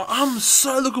 Now, I'm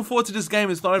so looking forward to this game.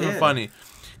 It's not even funny.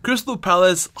 Crystal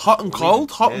Palace, hot and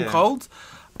cold.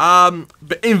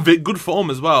 But in good form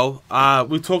as well.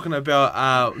 We're talking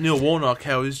about Neil Warnock,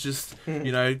 how he's just,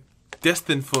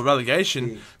 destined for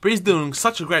relegation. But he's doing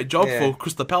such a great job for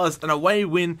Crystal Palace. An away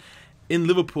win in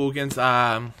Liverpool against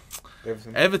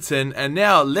Everton. And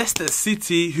now Leicester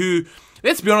City, who,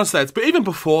 let's be honest, lads, but even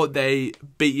before they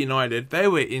beat United, they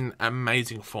were in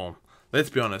amazing form. Let's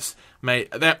be honest,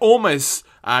 mate. They almost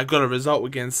got a result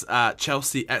against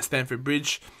Chelsea at Stamford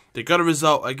Bridge. They got a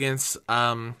result against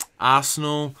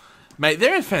Arsenal. Mate,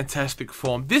 they're in fantastic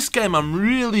form. This game, I'm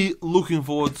really looking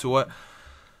forward to it.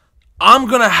 I'm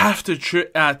going to have to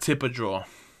tip a draw.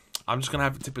 I'm just going to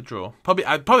have to tip a draw. Probably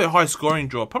a high-scoring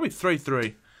draw. Probably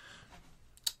 3-3.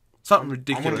 Something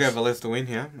ridiculous. I'm going to go for Leicester win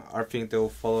here. I think they'll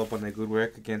follow up on their good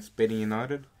work against beating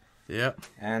United. Yeah.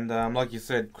 And like you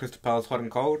said, Crystal Palace hot and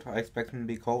cold. I expect them to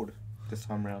be cold this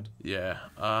time round. Yeah.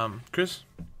 Chris?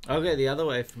 I'll go the other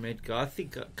way from Edgar. I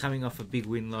think coming off a big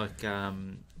win like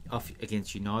off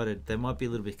against United, they might be a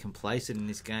little bit complacent in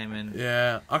this game, and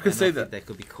I can see that they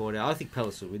could be caught out. I think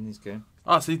Palace will win this game.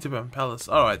 Oh, so you tip on Palace.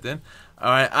 All right then. All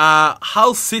right.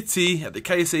 Hull City at the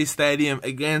KC Stadium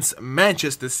against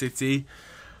Manchester City.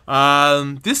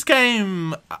 This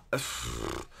game,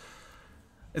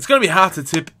 it's going to be hard to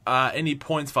tip any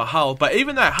points for Hull, but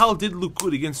even though Hull did look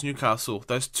good against Newcastle,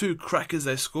 those 2 crackers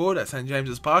they scored at St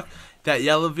James's Park, that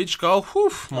Jelavic goal,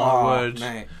 my word.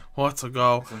 Mate. What a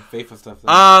goal. Some FIFA stuff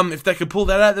there. If they could pull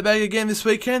that out of the bag again this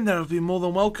weekend, that would be more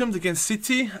than welcomed against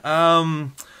City. But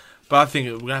I think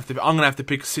I'm going to have to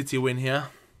pick a City win here.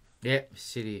 Yep,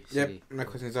 City. Yep, no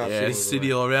questions asked. Yeah,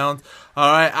 City all around.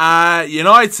 All right,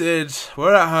 United,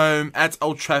 we're at home at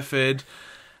Old Trafford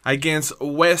against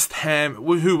West Ham,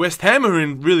 who West Ham are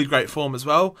in really great form as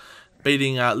well,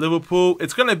 beating Liverpool.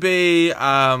 It's going to be...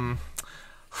 I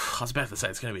was about to say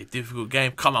it's going to be a difficult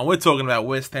game. Come on, we're talking about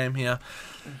West Ham here.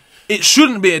 It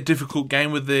shouldn't be a difficult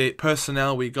game with the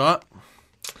personnel we got.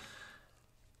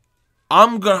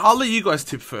 I'll let you guys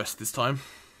tip first this time.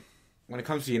 When it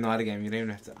comes to United game, you don't even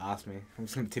have to ask me. I'm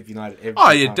just going to tip United every time.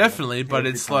 Oh, yeah, definitely. But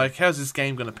it's like, how's this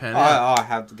game going to pan out?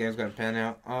 How the game's going to pan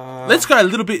out. Let's go a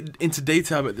little bit into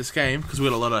detail about this game, because we've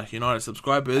got a lot of United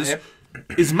subscribers. Yep.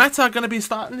 Is Mata going to be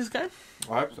starting this game?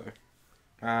 I hope so.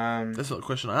 That's not the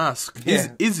question I ask.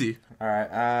 Yeah. Is he?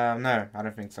 Alright, no, I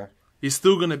don't think so. He's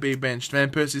still going to be benched. Van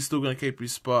Persie's still going to keep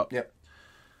his spot. Yep.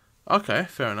 Okay,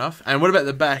 fair enough. And what about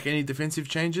the back? Any defensive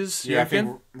changes? I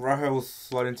think Rojo will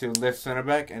slot into left centre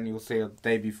back, and you'll see a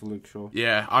debut for Luke Shaw.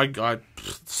 Yeah, I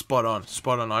spot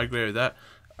on. I agree with that.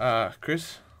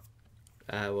 Chris?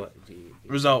 What?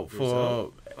 Result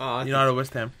for United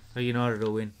West Ham. United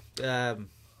will win.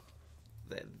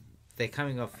 They're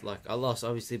coming off like a loss,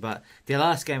 obviously, but their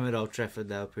last game at Old Trafford,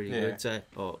 they were pretty good. So,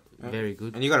 very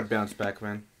good. And you got to bounce back,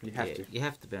 man. You have to. You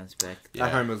have to bounce back.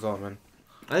 At home as well, man.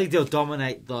 I think they'll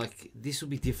dominate. Like, this will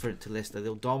be different to Leicester.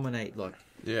 They'll dominate. Like,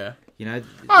 to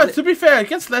be fair,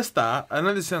 against Leicester, I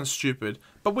know this sounds stupid,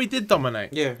 but we did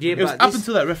dominate. Yeah. It was up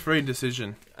until that referee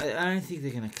decision. I don't think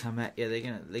they're gonna come at you. They're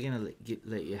gonna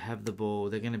let you have the ball.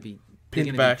 They're gonna be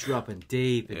pinned back, dropping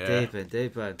deeper and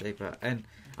deeper. And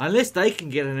unless they can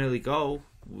get an early goal,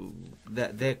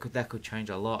 that could change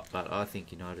a lot. But I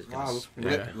think United's gonna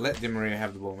let Di Maria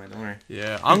have the ball, man. Don't worry.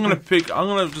 Yeah, I'm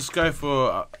gonna just go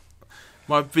for.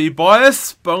 Might be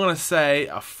biased, but I'm going to say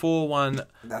a 4-1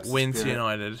 win to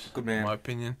United. Good man. In my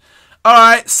opinion. All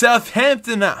right,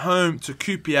 Southampton at home to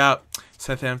QPR.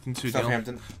 Southampton 2-0.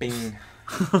 Southampton, bing.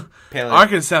 I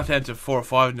reckon Southampton 4 or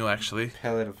 5-0 actually.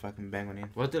 Pellet to fucking bang on in.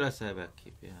 What did I say about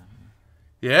QPR?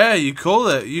 Yeah, you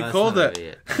called it. You called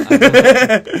it.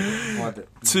 What the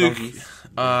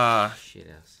shit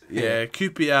house. Yeah,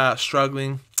 QPR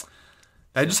struggling.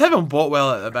 They just haven't bought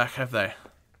well at the back, have they?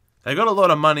 They got a lot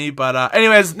of money, but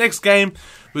anyways, next game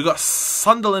we got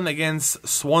Sunderland against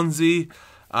Swansea.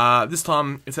 This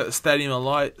time it's at the Stadium of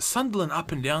Light. Sunderland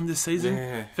up and down this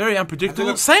season, very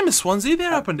unpredictable. Same as Swansea,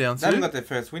 they're up and down too. They haven't got their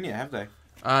first win yet, have they?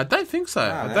 I don't think so.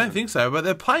 I don't think so. But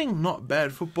they're playing not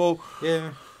bad football.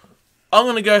 Yeah. I'm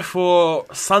gonna go for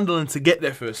Sunderland to get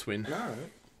their first win. No,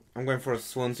 I'm going for a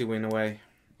Swansea win away.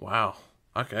 Wow.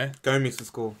 Okay. Gomez to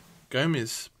score.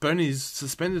 Gomez. Bernie's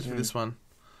suspended for this one.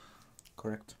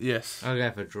 Correct. Yes. I'll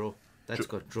go for draw. That's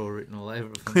got draw written all over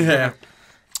it. Yeah.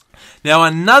 Now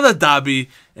another derby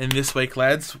in this week,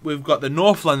 lads. We've got the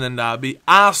North London derby.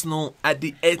 Arsenal at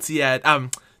the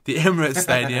Etihad, the Emirates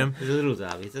Stadium. It's a little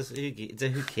derby. It's a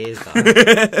who cares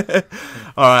derby.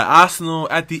 All right, Arsenal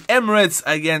at the Emirates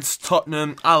against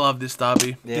Tottenham. I love this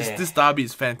derby. Yeah. This derby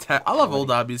is fantastic. I love all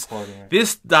derbies.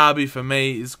 This derby for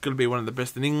me is going to be one of the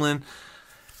best in England.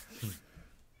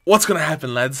 What's going to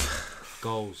happen, lads?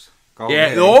 Goals.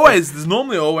 Yeah, there's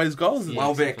normally always goals. Yeah,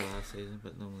 Welbeck. except for last season,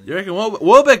 but normally. You reckon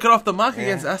Welbeck got off the mark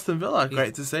against Aston Villa?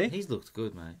 Great to see. He's looked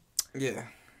good, mate. Yeah.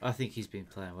 I think he's been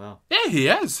playing well. Yeah, he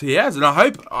has. And I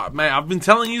hope, mate, I've been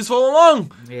telling you for all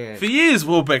along. Yeah. For years,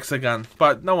 Welbeck's a gun.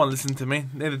 But no one listened to me.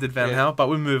 Neither did Van Gaal, but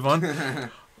we move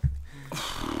on.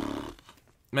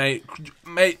 mate,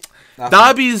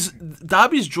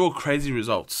 derbies draw crazy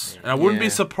results. And I wouldn't be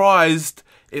surprised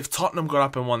if Tottenham got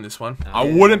up and won this one. I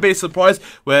wouldn't be surprised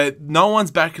where no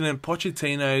one's backing in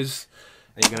Pochettino's.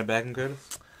 Are you going to back him,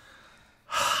 Curtis?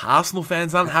 Arsenal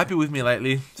fans aren't happy with me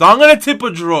lately. So I'm going to tip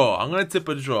a draw. I'm gonna go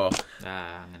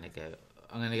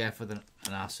for an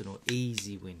Arsenal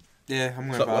easy win. Yeah, I'm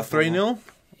going So, for Arsenal.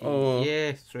 3-0?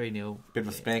 Yeah, 3-0. Bit of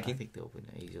a spanking. I think they'll win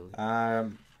it easily.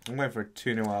 I'm going for a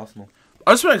 2-0 Arsenal.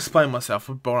 I just want to explain myself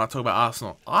when I talk about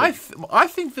Arsenal. I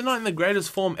think they're not in the greatest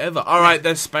form ever. All right,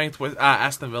 they're spanked with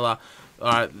Aston Villa.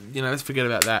 All right, let's forget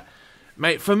about that.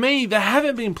 Mate, for me, they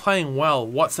haven't been playing well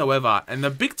whatsoever. And the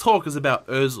big talk is about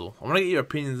Ozil. I want to get your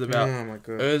opinions about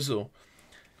Ozil.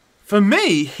 For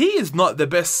me, he is not the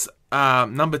best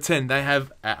number 10 they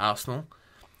have at Arsenal.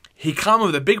 He come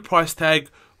with a big price tag,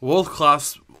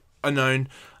 world-class, well-known,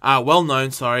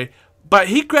 But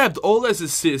he grabbed all those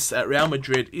assists at Real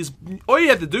Madrid. All you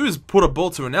have to do is put a ball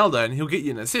to Ronaldo and he'll get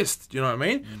you an assist. Do you know what I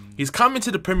mean? He's come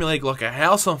into the Premier League like a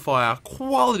house on fire.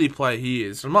 Quality player he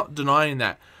is. I'm not denying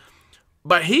that.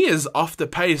 But he is off the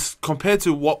pace compared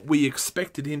to what we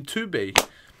expected him to be.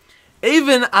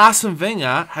 Even Arsene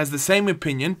Wenger has the same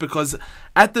opinion because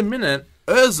at the minute,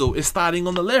 Ozil is starting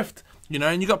on the left.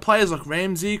 And you got players like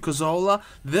Ramsey, Cazorla.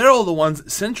 They're all the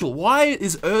ones central. Why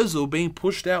is Ozil being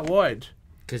pushed out wide?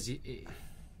 Because you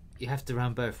have to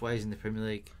run both ways in the Premier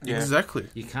League. Yeah. Exactly.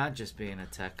 You can't just be an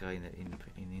attacker in the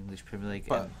English Premier League.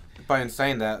 But in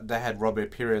saying that, they had Robert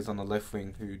Pires on the left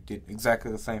wing who did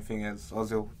exactly the same thing as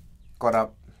Ozil. Got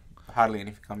up hardly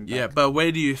anything coming back. Yeah, but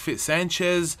where do you fit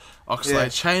Sanchez,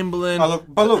 Oxlade-Chamberlain?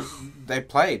 But look, they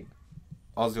played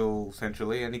Ozil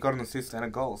centrally and he got an assist and a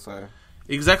goal, so...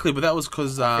 Exactly, but that was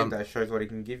because... I think that shows what he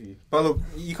can give you. But look,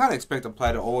 you can't expect a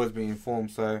player to always be in form,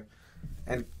 so...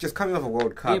 And just coming off a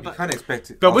World Cup, you can't expect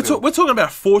it. But we're talking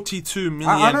about 42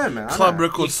 million club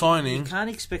record signing. You can't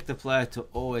expect the player to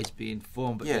always be in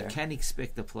form, but you can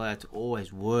expect the player to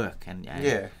always work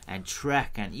and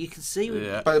track. And you can see,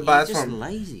 but he's just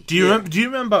lazy. Do you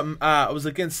remember? It was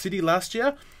against City last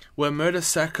year where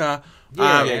Mertesacker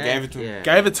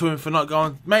gave it to him for not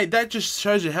going. Mate, that just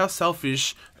shows you how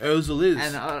selfish Ozil is.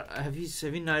 And have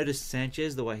you noticed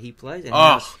Sanchez, the way he plays?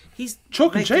 And he's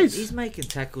chalk and cheese. He's making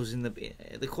tackles in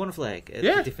the corner flag,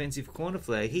 the defensive corner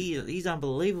flag. He's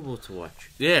unbelievable to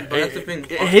watch. Yeah, but that's the thing.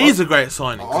 He's a great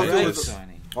signing.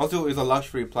 Ozil is a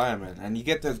luxury player, man, and you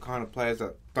get those kind of players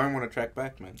that don't want to track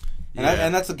back, man.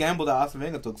 And that's a gamble that Arsene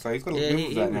Wenger took, so he's got to live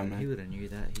with that now, man. He would have knew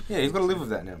that. He's got to live with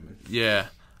that now, man. Yeah.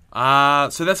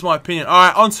 So that's my opinion. All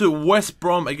right, on to West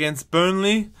Brom against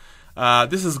Burnley.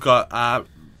 This has got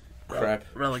crap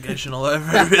relegation all over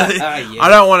it, really. I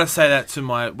don't want to say that to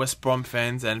my West Brom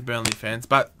fans and Burnley fans,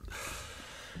 but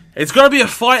it's going to be a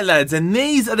fight, lads, and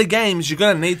these are the games you're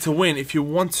going to need to win if you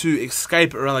want to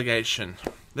escape relegation.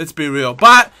 Let's be real.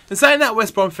 But in saying that,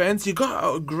 West Brom fans, you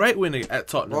got a great win at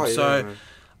Tottenham.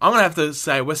 I'm going to have to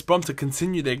say West Brom to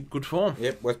continue their good form.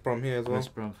 Yep, West Brom here as well.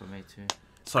 West Brom for me too.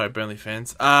 Sorry, Burnley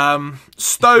fans.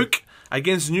 Stoke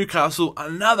against Newcastle,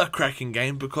 another cracking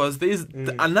game because these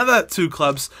another two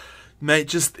clubs, mate,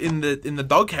 just in the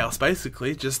doghouse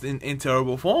basically, just in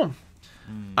terrible form.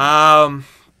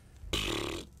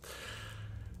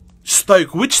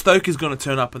 Stoke, which Stoke is going to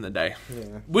turn up on the day?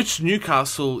 Yeah. Which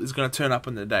Newcastle is going to turn up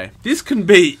on the day? This can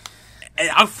be.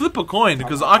 I'll flip a coin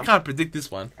because I can't predict this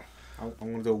one. I'm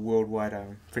going to do a worldwide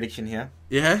prediction here.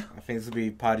 Yeah, I think this will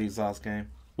be Pardew's last game.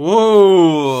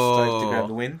 Stoked to grab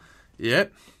the Whoa. win.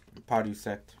 Yep. Party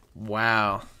sacked.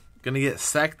 Wow. Gonna get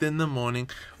sacked in the morning.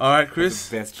 All right, Chris.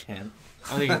 The best chance.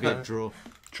 I think it'd be a draw.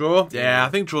 Draw? Yeah, I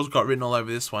think draw's got written all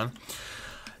over this one.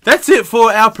 That's it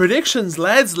for our predictions,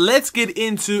 lads. Let's get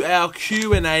into our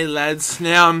Q&A, lads.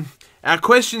 Now, our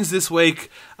questions this week.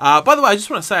 By the way, I just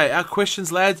want to say, our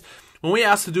questions, lads, when we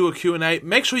ask to do a Q&A,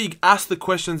 make sure you ask the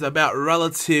questions about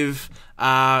relative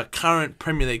current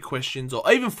Premier League questions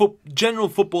or even general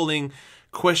footballing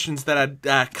questions that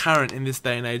are current in this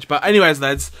day and age. But anyways,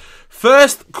 lads,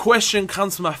 first question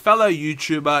comes from a fellow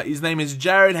YouTuber. His name is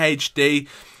Jared HD.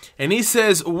 And he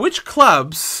says, which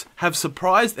clubs have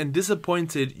surprised and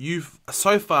disappointed you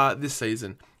so far this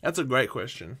season? That's a great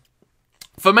question.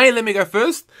 For me, let me go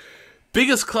first.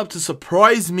 Biggest club to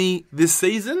surprise me this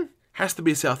season has to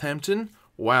be Southampton.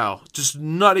 Wow. Just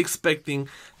not expecting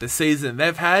the season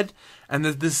they've had. And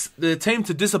the team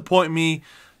to disappoint me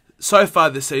so far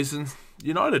this season,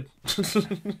 United.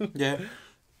 Yeah.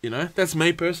 You know, that's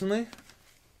me personally.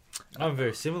 I'm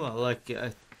very similar. Like,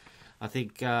 I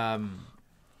think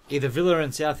either Villa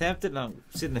and Southampton. I'll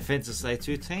sit in the fence and say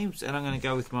two teams, and I'm going to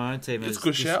go with my own team. It's a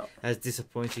good shout. As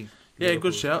disappointing. Yeah,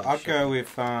 Liverpool. good shout. I'd go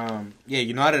with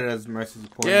United as most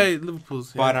disappointing. Yeah,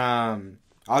 Liverpool's. Yeah.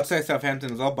 But I'd say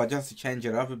Southampton as well. But just to change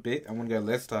it up a bit, I'm gonna go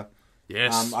Leicester.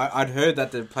 Yes. I'd heard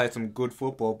that they played some good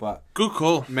football, but Good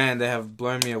call. man, they have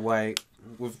blown me away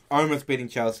with almost beating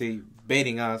Chelsea,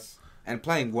 beating us, and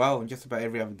playing well in just about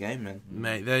every other game, man.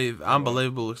 Mate, they're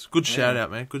unbelievable. Good shout out,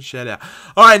 man. Good shout out.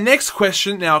 All right, next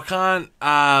question. Now, I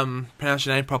can't pronounce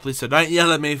your name properly, so don't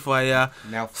yell at me if I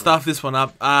Now, stuff this one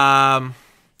up.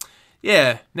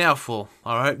 Yeah, Nowful.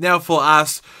 All right, Nowful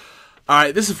asks, all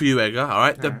right, this is for you, Edgar. All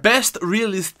right, the best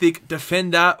realistic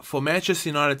defender for Manchester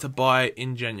United to buy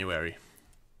in January.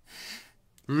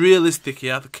 Realistic,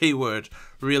 yeah, the key word.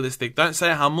 Realistic. Don't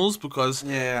say Hummels because,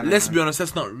 let's be honest,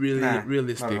 that's not really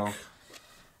realistic. Not at all.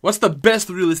 What's the best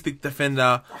realistic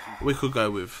defender we could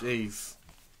go with? Jeez.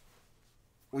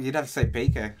 Well, you'd have to say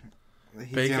PK.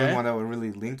 He's the only one that we're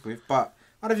really linked with. But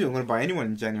I don't think we're going to buy anyone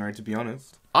in January, to be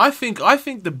honest. I think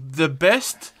the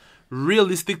best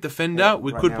realistic defender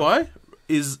we right could now. buy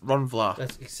is Ron Vlaar.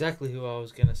 That's exactly who I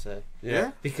was going to say.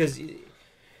 Yeah. Because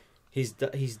he's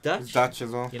Dutch. He's Dutch as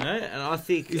well. You know, and I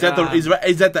think... Is that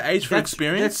the age for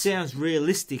experience? That sounds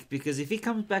realistic, because if he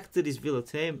comes back to this Villa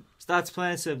team, starts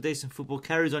playing some decent football,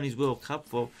 carries on his World Cup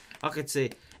form, I could see...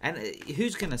 And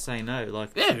who's going to say no? Like,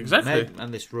 yeah, exactly. Maybe,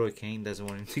 unless Roy Keane doesn't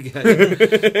want him to go.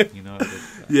 You know.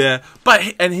 Yeah,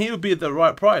 and he would be at the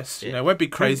right price. You know, won't be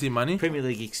crazy money. Premier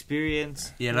League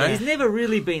experience. You know, he's never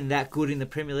really been that good in the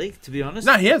Premier League, to be honest.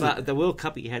 No, he hasn't. But the World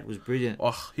Cup he had was brilliant.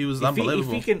 Oh, he was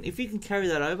unbelievable. If he can carry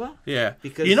that over, yeah,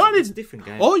 because United, it's a different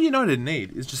game. All United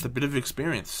need is just a bit of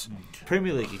experience.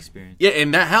 Premier League experience. Yeah,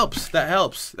 and that helps.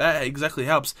 That exactly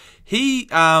helps.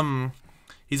 He's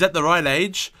at the right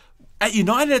age. At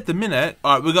United at the minute,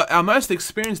 all right, we got our most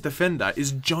experienced defender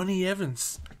is Johnny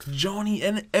Evans.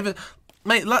 Evans.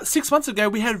 Mate, 6 months ago,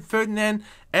 we had Ferdinand,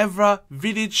 Evra,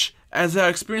 Vidic as our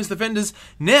experienced defenders.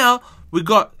 Now, we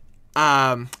got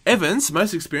Evans,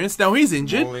 most experienced. Now, he's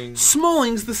injured.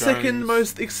 Smalling's the second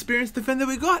most experienced defender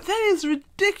we got. That is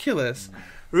ridiculous.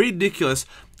 Ridiculous.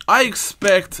 I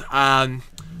expect Ron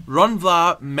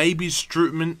Vlaar, maybe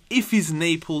Strootman, if his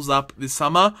knee pulls up this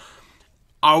summer.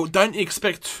 I don't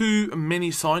expect too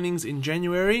many signings in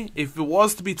January. If it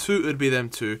was to be two, it would be them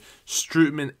two.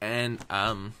 Strootman and...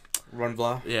 Ron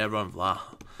Vlaar. Yeah, Ron Vlaar.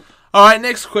 Alright,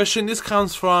 next question. This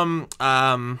comes from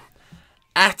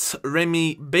at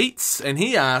Remy Beats. And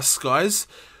he asks, guys,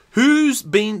 who's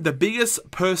been the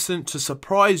biggest person to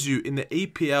surprise you in the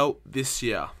EPL this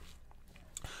year?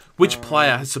 Which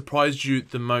player has surprised you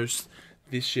the most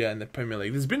this year in the Premier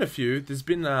League? There's been a few. There's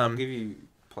been... I'll give you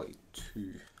probably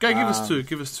two. Go,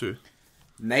 give us two.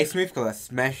 Naismith, because I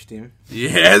smashed him.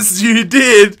 Yes, you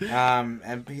did.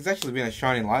 And he's actually been a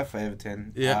shining light for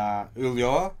Everton. Yeah.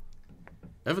 Ulloa.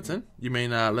 Everton? You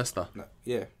mean Leicester? No,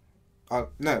 yeah.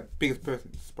 No, biggest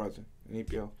person surprising in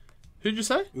EPL. Who'd you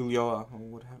say? Ulloa.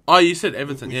 What happened? Oh, you said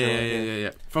Everton.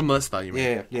 Yeah. From Leicester, you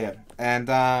mean? Yeah. And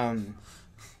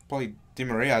probably Di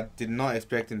Maria. I did not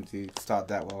expect him to start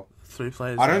that well. 3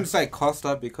 players. I don't say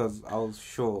Costa because I was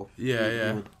sure.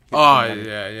 Yeah. Would Oh,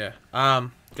 yeah.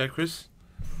 Go, Chris.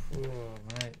 Oh,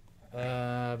 mate.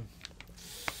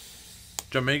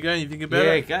 John Migo, you think about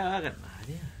Yeah, it? go. I got no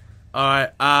idea.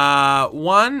 Alright,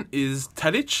 one is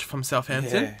Tadic from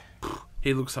Southampton. Yeah.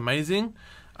 He looks amazing.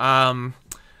 Another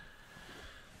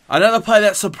player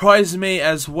that surprised me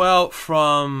as well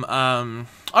from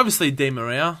obviously Di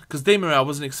Maria, because Di Maria I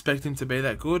wasn't expecting to be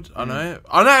that good. I know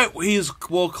he's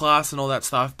world class and all that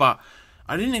stuff, but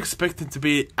I didn't expect him to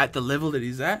be at the level that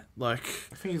he's at. Like,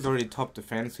 I think he's already topped the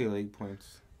fantasy league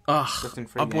points. I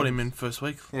bought games. him in first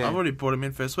week. Yeah. I've already bought him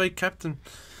in first week, captain.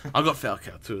 I got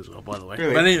Falcao too as well, by the way.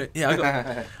 Really? But anyway,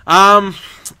 yeah,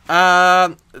 I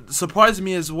got. Surprised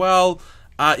me as well.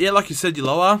 Yeah, like you said, you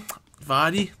lower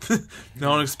Vardy. No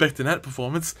one expecting that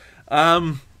performance.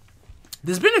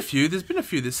 There's been a few. There's been a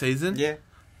few this season. Yeah.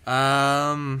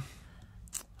 I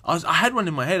had one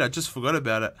in my head. I just forgot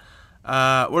about it.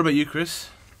 What about you, Chris?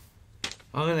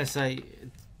 I'm gonna say,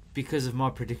 because of my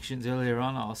predictions earlier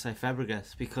on, I'll say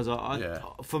Fabregas, because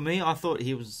for me, I thought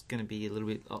he was gonna be a little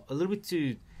bit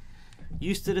too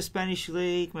used to the Spanish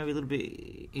league. Maybe a little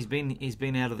bit. He's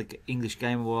been out of the English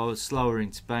game a while. Slower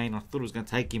in Spain. I thought it was going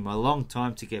to take him a long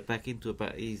time to get back into it,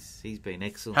 but he's been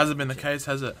excellent. Hasn't been the case,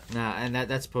 has it? Nah, and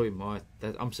that's probably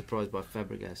I'm surprised by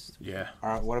Fabregas. Yeah.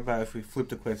 All right. What about if we flip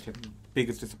the question?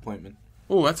 Biggest disappointment.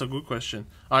 Oh, that's a good question.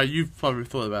 You've probably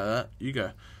thought about that. You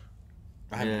go.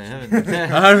 I haven't.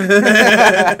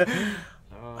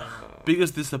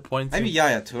 Biggest disappointment. Maybe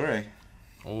Yaya Toure.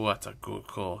 Oh, that's a good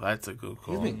call. That's a good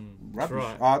call. He's been rubbish.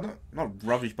 Right. Oh, not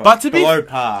rubbish, but to below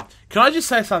par. Can I just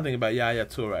say something about Yaya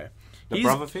Toure? The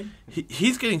brother thing?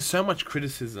 He's getting so much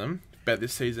criticism about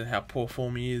this season, how poor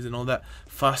form he is and all that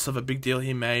fuss of a big deal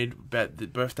he made about the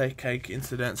birthday cake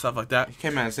incident and stuff like that. He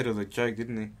came out and said it was a joke,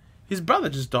 didn't he? His brother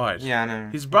just died. Yeah, I know.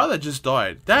 His brother just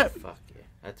died. That Fuck yeah,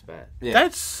 that's bad. Yeah.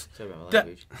 That's Sorry about my that,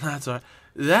 language. that's all right.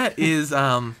 That is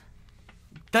that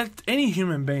any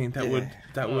human being that would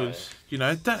that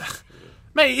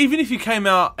mate, even if you came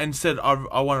out and said I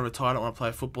want to retire, I don't want to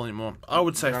play football anymore, I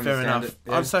would say I fair understand enough. it,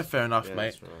 yeah. I'd say fair enough, Yeah,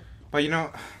 mate. that's right. But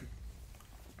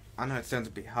I know it sounds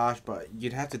a bit harsh, but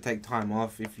you'd have to take time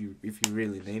off if you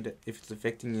really need it, if it's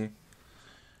affecting you.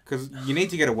 Because you need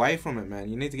to get away from it, man.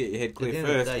 You need to get your head At clear the end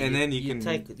of first, the day, and then you you can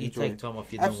take enjoy. time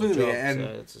off your Absolutely, normal job, and- so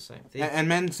it's the same thing. And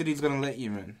Man City's gonna let you,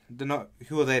 man. They're not.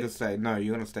 Who are they to say no?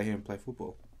 You're gonna stay here and play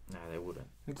football. No, they wouldn't.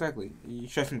 Exactly. You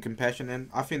show some compassion, and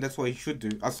I think that's what you should do.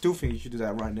 I still think you should do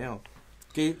that right now.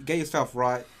 Get yourself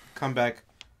right, come back,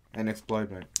 and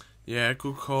explode, mate. Yeah,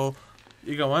 good call.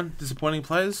 You got one? Disappointing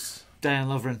players? Dan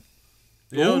Lovren.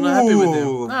 You're not happy with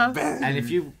Ooh, him? Nah. bang. And if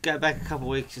you go back a couple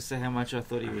of weeks to say how much I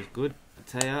thought he was good, I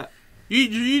tell you,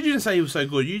 You didn't say he was so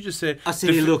good. You just said I said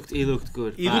he looked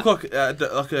good. He but looked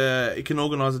like he can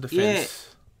organise a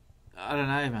defence. I don't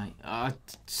know, mate.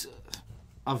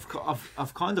 I've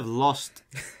kind of lost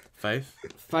Faith.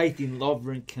 faith in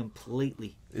Lovren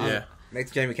completely. Yeah.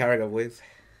 Next Jamie Carragher, boys.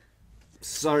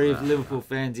 Sorry, if Liverpool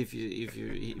fans, if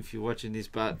you're watching this,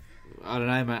 but I don't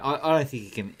know, mate. I don't think he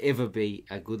can ever be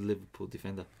a good Liverpool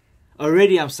defender.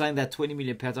 Already, I'm saying that £20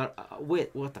 million.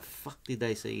 What the fuck did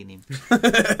they see in him?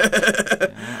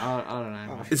 I don't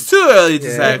know. Mate. It's too early to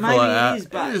say it Maybe like it that. is,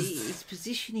 but his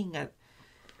positioning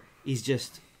is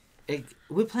just.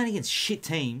 We're playing against shit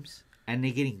teams, and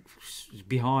they're getting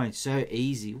behind so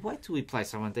easy. Wait till we play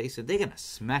someone decent. They're gonna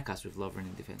smack us with Lovren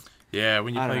in defence. Yeah,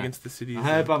 when you I play don't know. against the City. I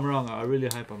hope I'm wrong. I really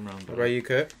hope I'm wrong. What about you,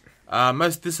 Kurt?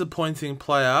 Most disappointing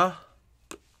player.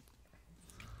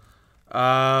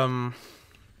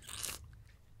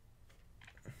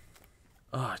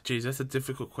 Oh, geez, that's a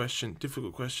difficult question.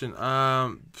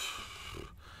 I'm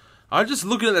just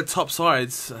looking at the top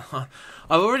sides. I've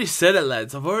already said it,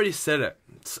 lads.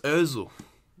 It's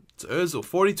Ozil.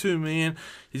 42 million.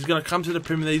 He's going to come to the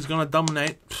Premier League. He's going to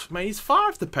dominate. Mate, he's far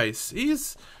off the pace.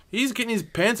 He's getting his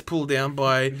pants pulled down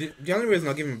by... The only reason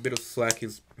I give him a bit of slack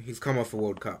is he's come off a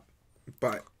World Cup.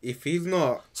 But if he's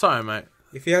not... Sorry, mate.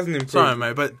 If he hasn't improved... Sorry,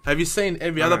 mate. But have you seen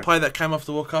every other player that came off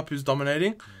the World Cup who's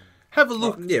dominating? Have a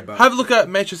look. but Have a look at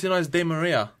Manchester United's Di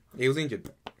Maria. he was injured.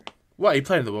 What, he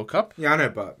played in the World Cup? Yeah, I know,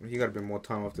 but he got a bit more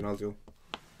time off than Ozil.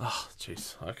 Oh,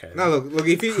 jeez. Okay. No, look.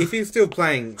 If he's still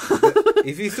playing,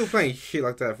 shit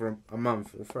like that for a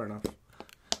month, well, fair enough.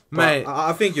 Mate, But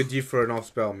I think you're due for an off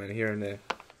spell, man, here and there.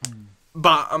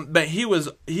 but he was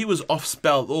off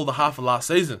spell all the half of last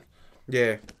season.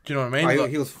 Yeah, Do you know what I mean?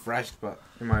 he was thrashed, but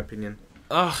in my opinion.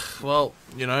 Well,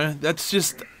 that's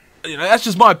just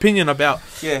my opinion about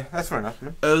Yeah, that's fair enough,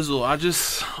 man. Ozil. I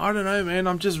don't know, man.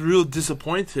 I'm just real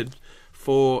disappointed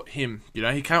for him.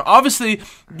 He can't. Obviously,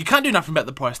 you can't do nothing about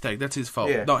the price tag. That's his fault,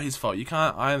 Yeah. not his fault. You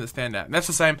can't. I understand that. And that's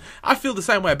the same. I feel the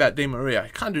same way about Di Maria.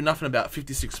 You can't do nothing about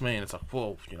 56 million. It's like,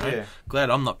 whoa, Yeah. glad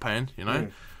I'm not paying.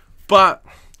 Mm. But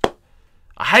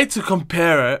I hate to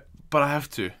compare it, but I have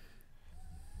to.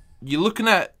 You're looking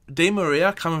at Di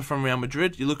Maria coming from Real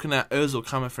Madrid. You're looking at Ozil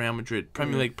coming from Real Madrid.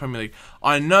 Premier League.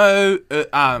 I know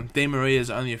Di Maria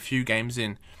is only a few games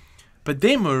in, but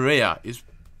Di Maria is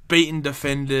beating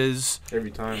defenders Every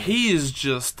time. He is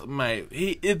just,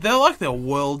 mate. They're like they're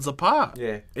worlds apart.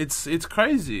 Yeah. It's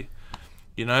crazy.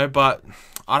 you know. But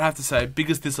I'd have to say,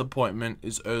 biggest disappointment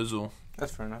is Ozil.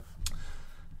 That's fair enough.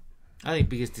 I think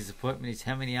biggest disappointment is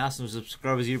how many Arsenal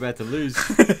subscribers you're about to lose.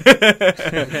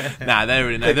 Nah, they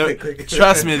already know.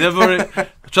 Trust me,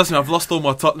 trust me. I've lost all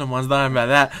my Tottenham ones. Don't worry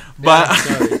about that. But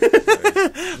Sorry.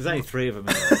 There's only 3 of them.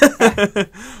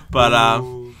 but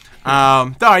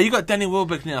don't worry, you got Danny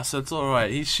Welbeck now, so it's all right.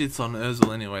 He shits on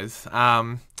Ozil, anyways.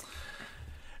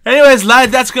 Anyways,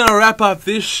 lads, that's going to wrap up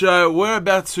this show. We're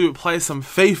about to play some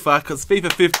FIFA, because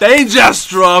FIFA 15 just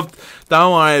dropped.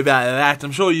 Don't worry about that.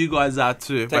 I'm sure you guys are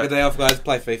too. Take a day off, guys.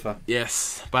 Play FIFA.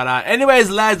 Yes. But anyways,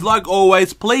 lads, like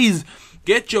always, please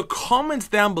get your comments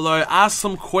down below. Ask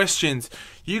some questions.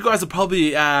 You guys are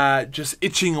probably just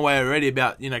itching away already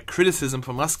about, criticism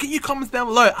from us. Get your comments down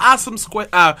below. Ask some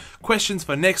questions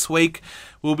for next week.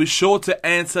 We'll be sure to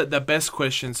answer the best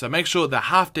questions. So make sure they're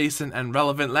half decent and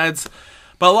relevant, lads.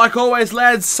 But like always,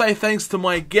 lads, say thanks to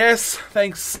my guests.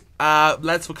 Thanks,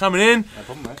 lads, for coming in. No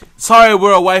problem, mate. Sorry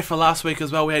we're away for last week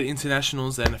as well. We had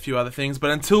internationals and a few other things. But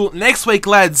until next week,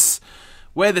 lads,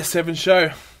 we're the 7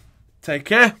 Show. Take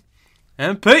care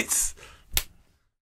and peace.